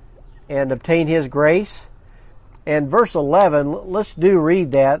and obtain his grace. And verse 11, let's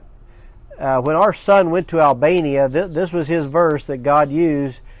read that. When our son went to Albania, this was his verse that God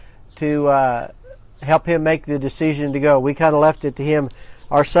used to help him make the decision to go. We kind of left it to him.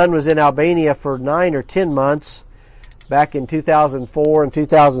 Our son was in Albania for 9 or 10 months back in 2004 and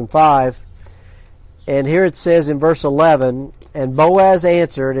 2005. And here it says in verse 11, "And Boaz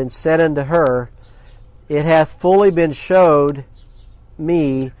answered and said unto her, It hath fully been showed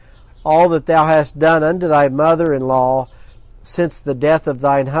me all that thou hast done unto thy mother-in-law since the death of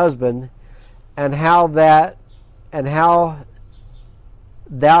thine husband, and how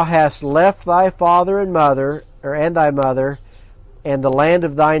thou hast left thy father and mother, and thy mother, and the land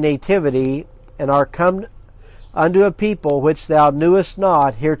of thy nativity, and are come unto a people which thou knewest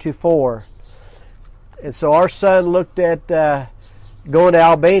not heretofore." And so our son looked at going to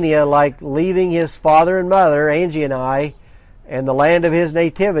Albania like leaving his father and mother, Angie and I, and the land of his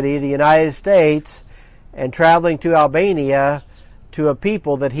nativity, the United States, and traveling to Albania to a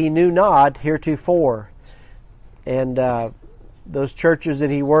people that he knew not heretofore. And those churches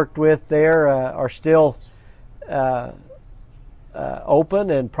that he worked with there are still open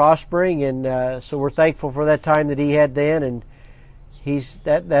and prospering, and so we're thankful for that time that he had then, and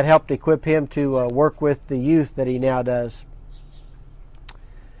that helped equip him to work with the youth that he now does.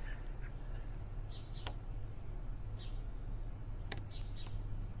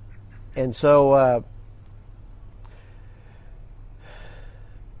 And so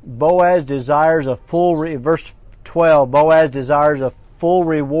Boaz desires a full, verse 12, Boaz desires a full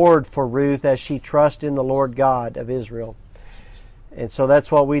reward for Ruth as she trusts in the Lord God of Israel. And so that's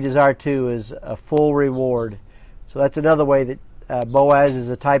what we desire too, is a full reward. So that's another way that Boaz is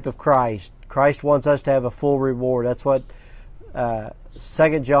a type of Christ. Christ wants us to have a full reward. That's what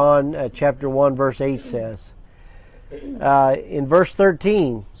 2 John chapter 1 verse 8 says. In verse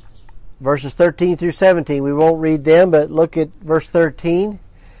 13, verses 13 through 17, we won't read them, but look at verse 13.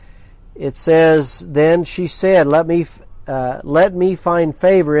 It says, "Then she said, Let me find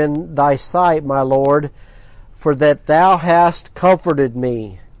favor in thy sight, my Lord, for that thou hast comforted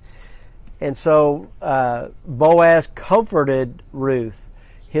me." And so Boaz comforted Ruth.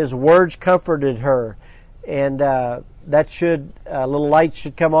 His words comforted her. And that should, a little light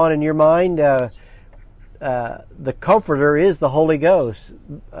should come on in your mind. The Comforter is the Holy Ghost.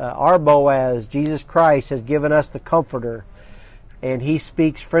 Our Boaz, Jesus Christ, has given us the Comforter. And he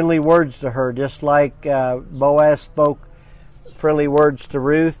speaks friendly words to her, just like Boaz spoke friendly words to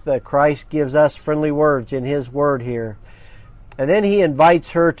Ruth. Christ gives us friendly words in his word here. And then he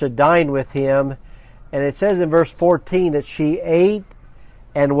invites her to dine with him. And it says in verse 14 that she ate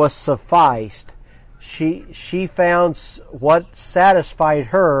and was sufficed. She found what satisfied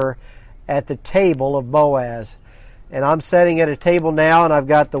her at the table of Boaz. And I'm sitting at a table now, and I've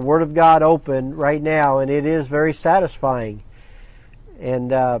got the Word of God open right now, and it is very satisfying.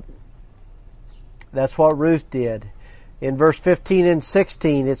 And that's what Ruth did. In verse 15 and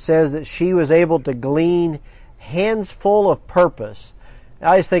 16, it says that she was able to glean hands full of purpose.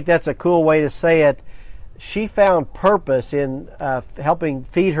 I just think that's a cool way to say it. She found purpose in helping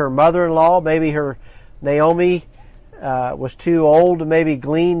feed her mother-in-law. Maybe her Naomi was too old to maybe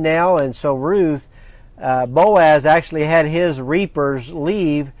glean now, and so Boaz actually had his reapers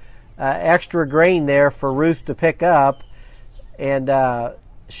leave extra grain there for Ruth to pick up, and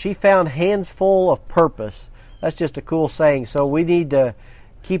she found hands full of purpose. That's just a cool saying. So we need to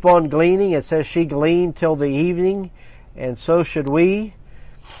keep on gleaning. It says she gleaned till the evening, and so should we.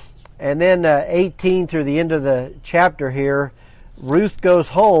 And then 18 through the end of the chapter here, Ruth goes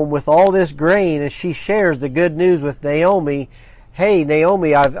home with all this grain, and she shares the good news with Naomi. Hey,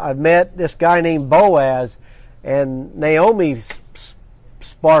 Naomi, I've met this guy named Boaz. And Naomi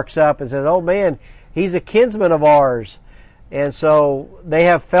sparks up and says, oh man, he's a kinsman of ours. And so they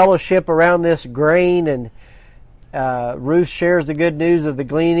have fellowship around this grain, and Ruth shares the good news of the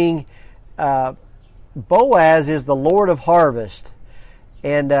gleaning. Boaz is the Lord of harvest.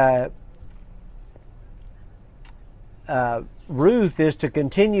 And Ruth is to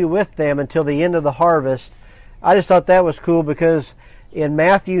continue with them until the end of the harvest. I just thought that was cool because in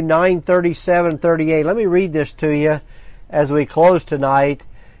Matthew 9:37-38, let me read this to you as we close tonight.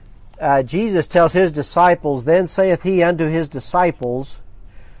 Jesus tells his disciples, "Then saith he unto his disciples,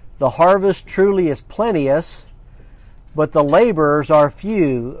 The harvest truly is plenteous, but the laborers are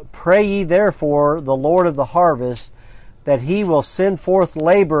few. Pray ye therefore the Lord of the harvest, that he will send forth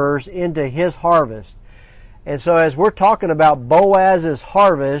laborers into his harvest." And so as we're talking about Boaz's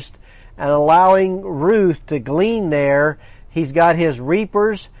harvest and allowing Ruth to glean there, he's got his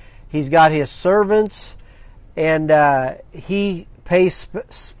reapers, he's got his servants, and he pays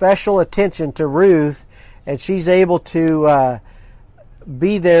special attention to Ruth, and she's able to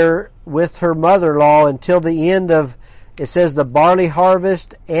be there with her mother-in-law until the end of, it says, the barley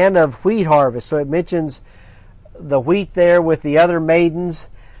harvest and of wheat harvest. So it mentions the wheat there with the other maidens.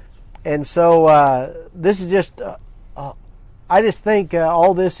 And so this is just, I just think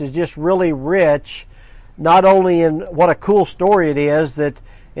all this is just really rich, not only in what a cool story it is that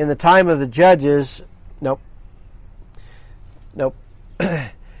in the time of the judges,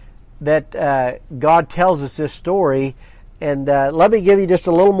 that God tells us this story. And let me give you just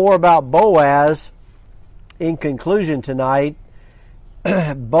a little more about Boaz in conclusion tonight.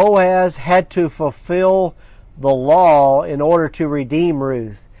 Boaz had to fulfill the law in order to redeem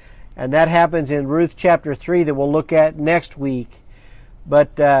Ruth. And that happens in Ruth chapter 3 that we'll look at next week.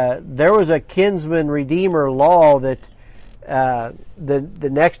 But there was a kinsman redeemer law that the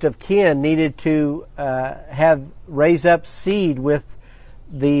next of kin needed to raise up seed with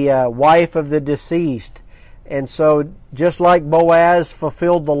the wife of the deceased. And so just like Boaz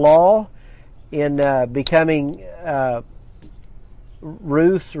fulfilled the law in becoming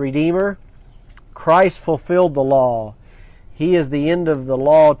Ruth's redeemer, Christ fulfilled the law. He is the end of the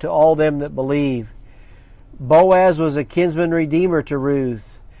law to all them that believe. Boaz was a kinsman redeemer to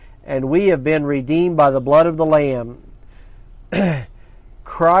Ruth, and we have been redeemed by the blood of the Lamb.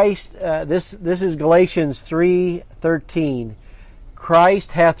 Christ, this is Galatians 3:13.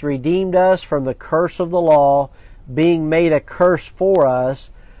 Christ hath redeemed us from the curse of the law, being made a curse for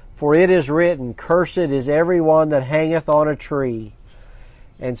us, for it is written, Cursed is every one that hangeth on a tree.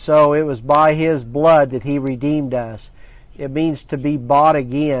 And so it was by his blood that he redeemed us. It means to be bought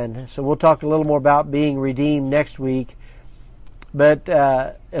again. So we'll talk a little more about being redeemed next week. But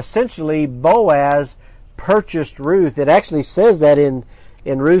essentially, Boaz purchased Ruth. It actually says that in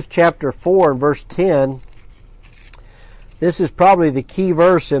Ruth chapter 4 and verse 10. This is probably the key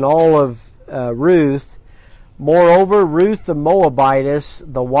verse in all of Ruth. Moreover, Ruth the Moabitess,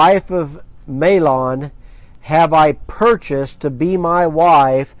 the wife of Mahlon, have I purchased to be my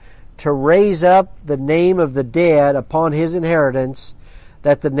wife, to raise up the name of the dead upon his inheritance,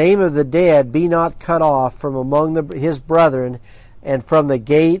 that the name of the dead be not cut off from among his brethren, and from the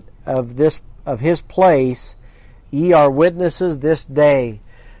gate of his place. Ye are witnesses this day.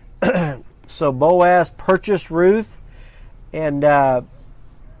 So Boaz purchased Ruth, and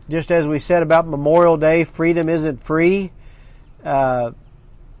just as we said about Memorial Day, freedom isn't free.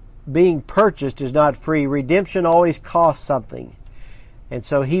 Being purchased is not free. Redemption always costs something. And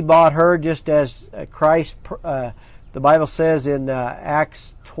so he bought her just as Christ, the Bible says in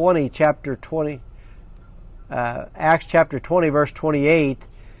Acts chapter 20, verse 28,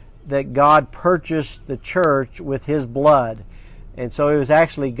 that God purchased the church with his blood. And so it was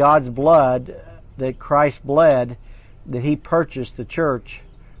actually God's blood that Christ bled, that he purchased the church.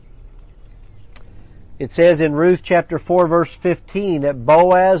 It says in Ruth chapter 4 verse 15 that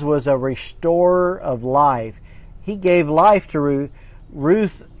Boaz was a restorer of life. He gave life to Ruth.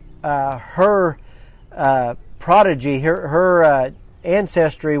 Ruth, her prodigy, her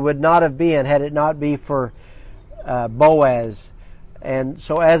ancestry would not have been had it not be for Boaz. And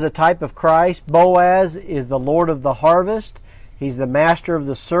so as a type of Christ, Boaz is the Lord of the harvest. He's the master of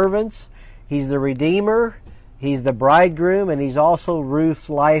the servants. He's the redeemer. He's the bridegroom, and he's also Ruth's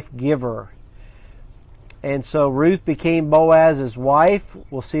life giver. And so Ruth became Boaz's wife.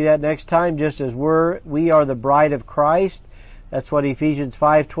 We'll see that next time, just as we are the bride of Christ. That's what Ephesians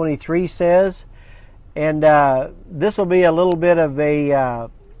 5:23 says. And this will be a little bit of a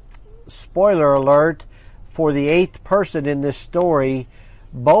spoiler alert for the eighth person in this story.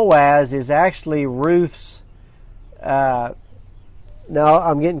 Boaz is actually Ruth's... now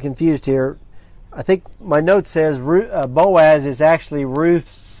I'm getting confused here. I think my note says Boaz is actually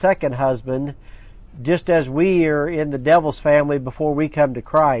Ruth's second husband, just as we are in the devil's family before we come to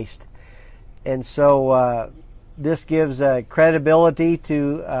Christ. And so this gives credibility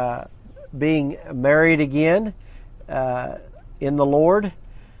to being married again in the Lord.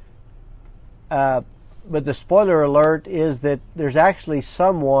 But the spoiler alert is that there's actually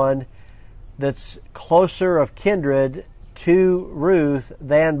someone that's closer of kindred to Ruth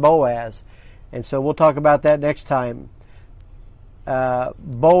than Boaz. And so we'll talk about that next time.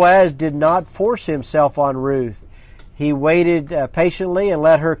 Boaz did not force himself on Ruth. He waited patiently and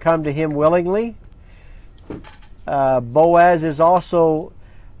let her come to him willingly. Boaz is also,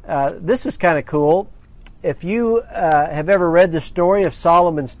 this is kind of cool. If you have ever read the story of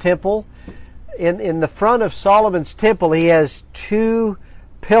Solomon's temple, in the front of Solomon's temple, he has two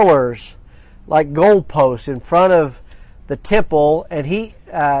pillars like goalposts in front of the temple, and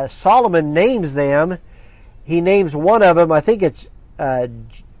Solomon names them. He names one of them, I think it's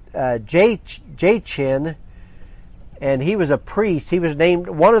Jachin, and he was a priest. He was named,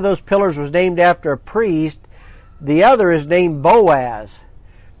 one of those pillars was named after a priest. The other is named Boaz.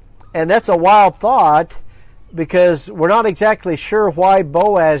 And that's a wild thought, because we're not exactly sure why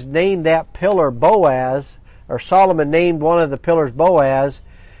Boaz named that pillar Boaz, or Solomon named one of the pillars Boaz.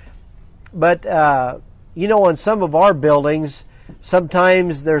 But, on some of our buildings,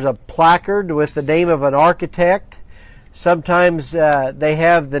 sometimes there's a placard with the name of an architect. Sometimes they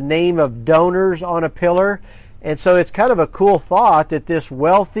have the name of donors on a pillar. And so it's kind of a cool thought that this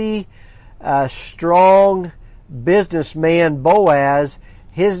wealthy, strong businessman Boaz,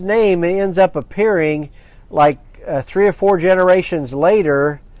 his name ends up appearing like 3 or 4 generations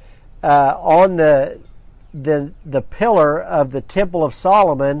later on the pillar of the Temple of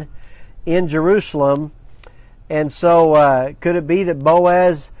Solomon in Jerusalem. And so could it be that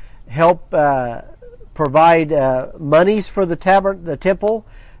Boaz helped provide monies for the temple?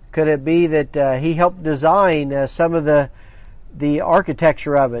 Could it be that he helped design some of the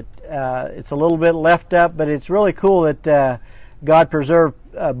architecture of it? It's a little bit left up, but it's really cool that God preserved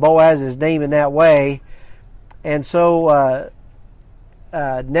Boaz's name in that way. And so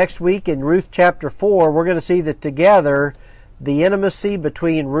next week in Ruth chapter 4, we're going to see that together, the intimacy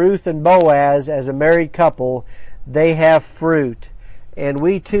between Ruth and Boaz as a married couple, they have fruit. And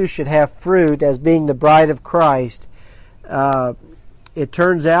we too should have fruit as being the bride of Christ. It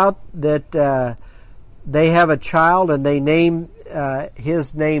turns out that they have a child, and they name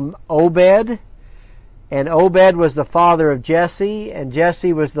his name Obed. And Obed was the father of Jesse, and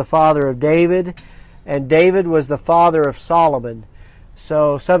Jesse was the father of David, and David was the father of Solomon.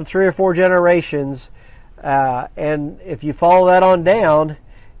 So some 3 or 4 generations, and if you follow that on down,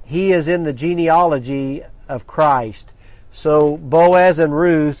 he is in the genealogy of Christ. So Boaz and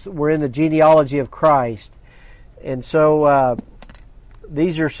Ruth were in the genealogy of Christ. And so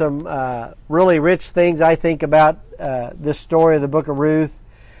these are some really rich things I think about this story of the book of Ruth.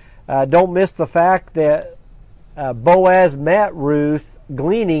 Don't miss the fact that Boaz met Ruth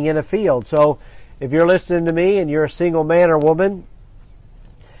gleaning in a field. So if you're listening to me and you're a single man or woman,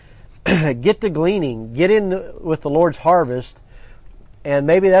 get to gleaning. Get in with the Lord's harvest. And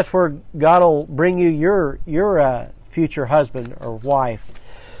maybe that's where God will bring you your future husband or wife.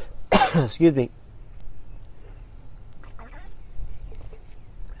 Excuse me.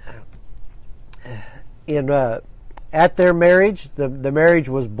 At their marriage, the marriage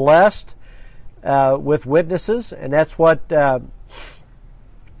was blessed with witnesses, and that's what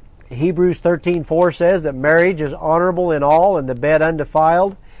Hebrews 13:4 says, that marriage is honorable in all and the bed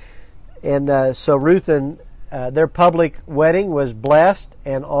undefiled. And so Ruth and their public wedding was blessed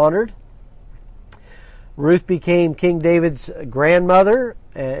and honored. Ruth became King David's grandmother.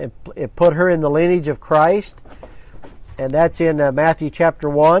 It put her in the lineage of Christ, and that's in Matthew chapter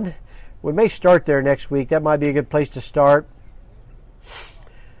 1. We may start there next week. That might be a good place to start.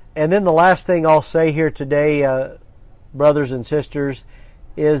 And then the last thing I'll say here today, brothers and sisters,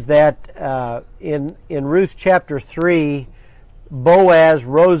 is that in Ruth chapter 3, Boaz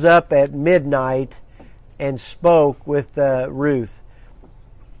rose up at midnight and spoke with Ruth.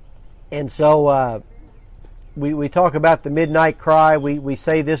 And so we talk about the midnight cry. We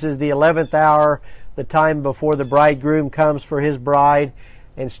say this is the 11th hour, the time before the bridegroom comes for his bride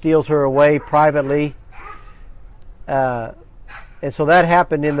and steals her away privately. And so that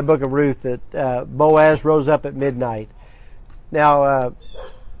happened in the book of Ruth, that Boaz rose up at midnight. Now,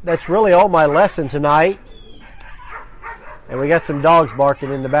 that's really all my lesson tonight. And we got some dogs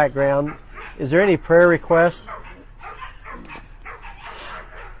barking in the background. Is there any prayer request?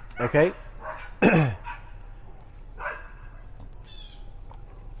 Okay.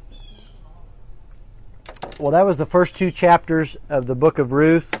 Well, that was the first 2 chapters of the book of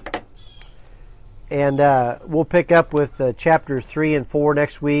Ruth. And we'll pick up with chapters 3 and 4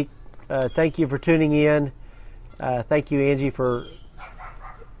 next week. Thank you for tuning in. Thank you, Angie, for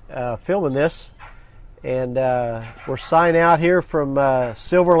filming this. And we're signing out here from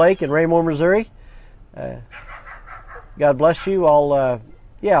Silver Lake in Raymore, Missouri. God bless you.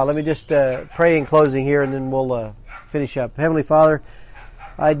 Let me just pray in closing here, and then we'll finish up. Heavenly Father,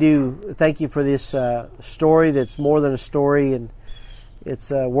 I do thank you for this story that's more than a story, and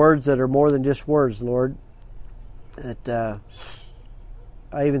It's words that are more than just words, Lord. That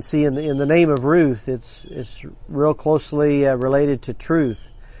I even see in the name of Ruth, it's real closely related to truth.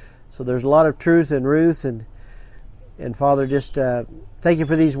 So there's a lot of truth in Ruth, and Father, just thank you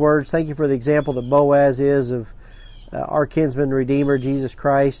for these words. Thank you for the example that Boaz is of our kinsman redeemer, Jesus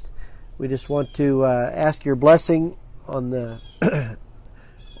Christ. We just want to ask your blessing on the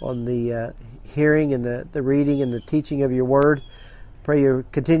on the hearing and the reading and the teaching of your word. Pray you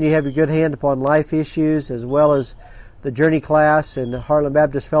continue to have your good hand upon life issues as well as the Journey class and the Heartland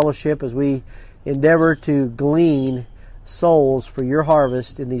Baptist Fellowship as we endeavor to glean souls for your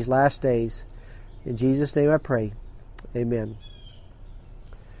harvest in these last days. In Jesus' name I pray. Amen.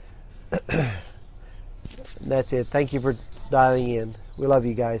 That's it. Thank you for dialing in. We love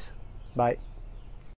you guys. Bye.